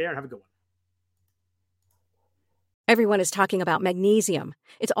 Take care and have a good one. Everyone is talking about magnesium.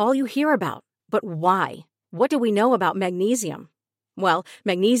 It's all you hear about. But why? What do we know about magnesium? Well,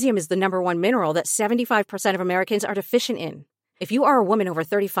 magnesium is the #1 mineral that 75% of Americans are deficient in. If you are a woman over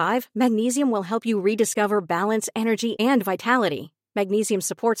 35, magnesium will help you rediscover balance, energy, and vitality. Magnesium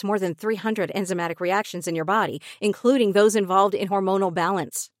supports more than 300 enzymatic reactions in your body, including those involved in hormonal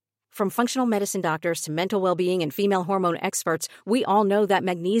balance. From functional medicine doctors to mental well-being and female hormone experts, we all know that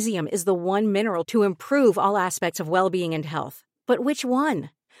magnesium is the one mineral to improve all aspects of well-being and health. But which one?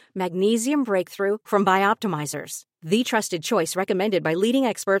 Magnesium Breakthrough from Bioptimizers, the trusted choice recommended by leading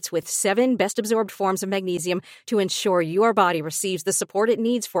experts with 7 best-absorbed forms of magnesium to ensure your body receives the support it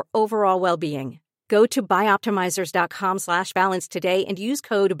needs for overall well-being. Go to bioptimizers.com/balance today and use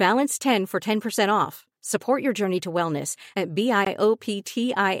code BALANCE10 for 10% off. Support your journey to wellness at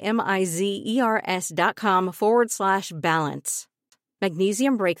bioptimizers.com/balance.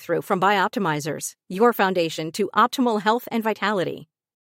 Magnesium Breakthrough from Bioptimizers, your foundation to optimal health and vitality.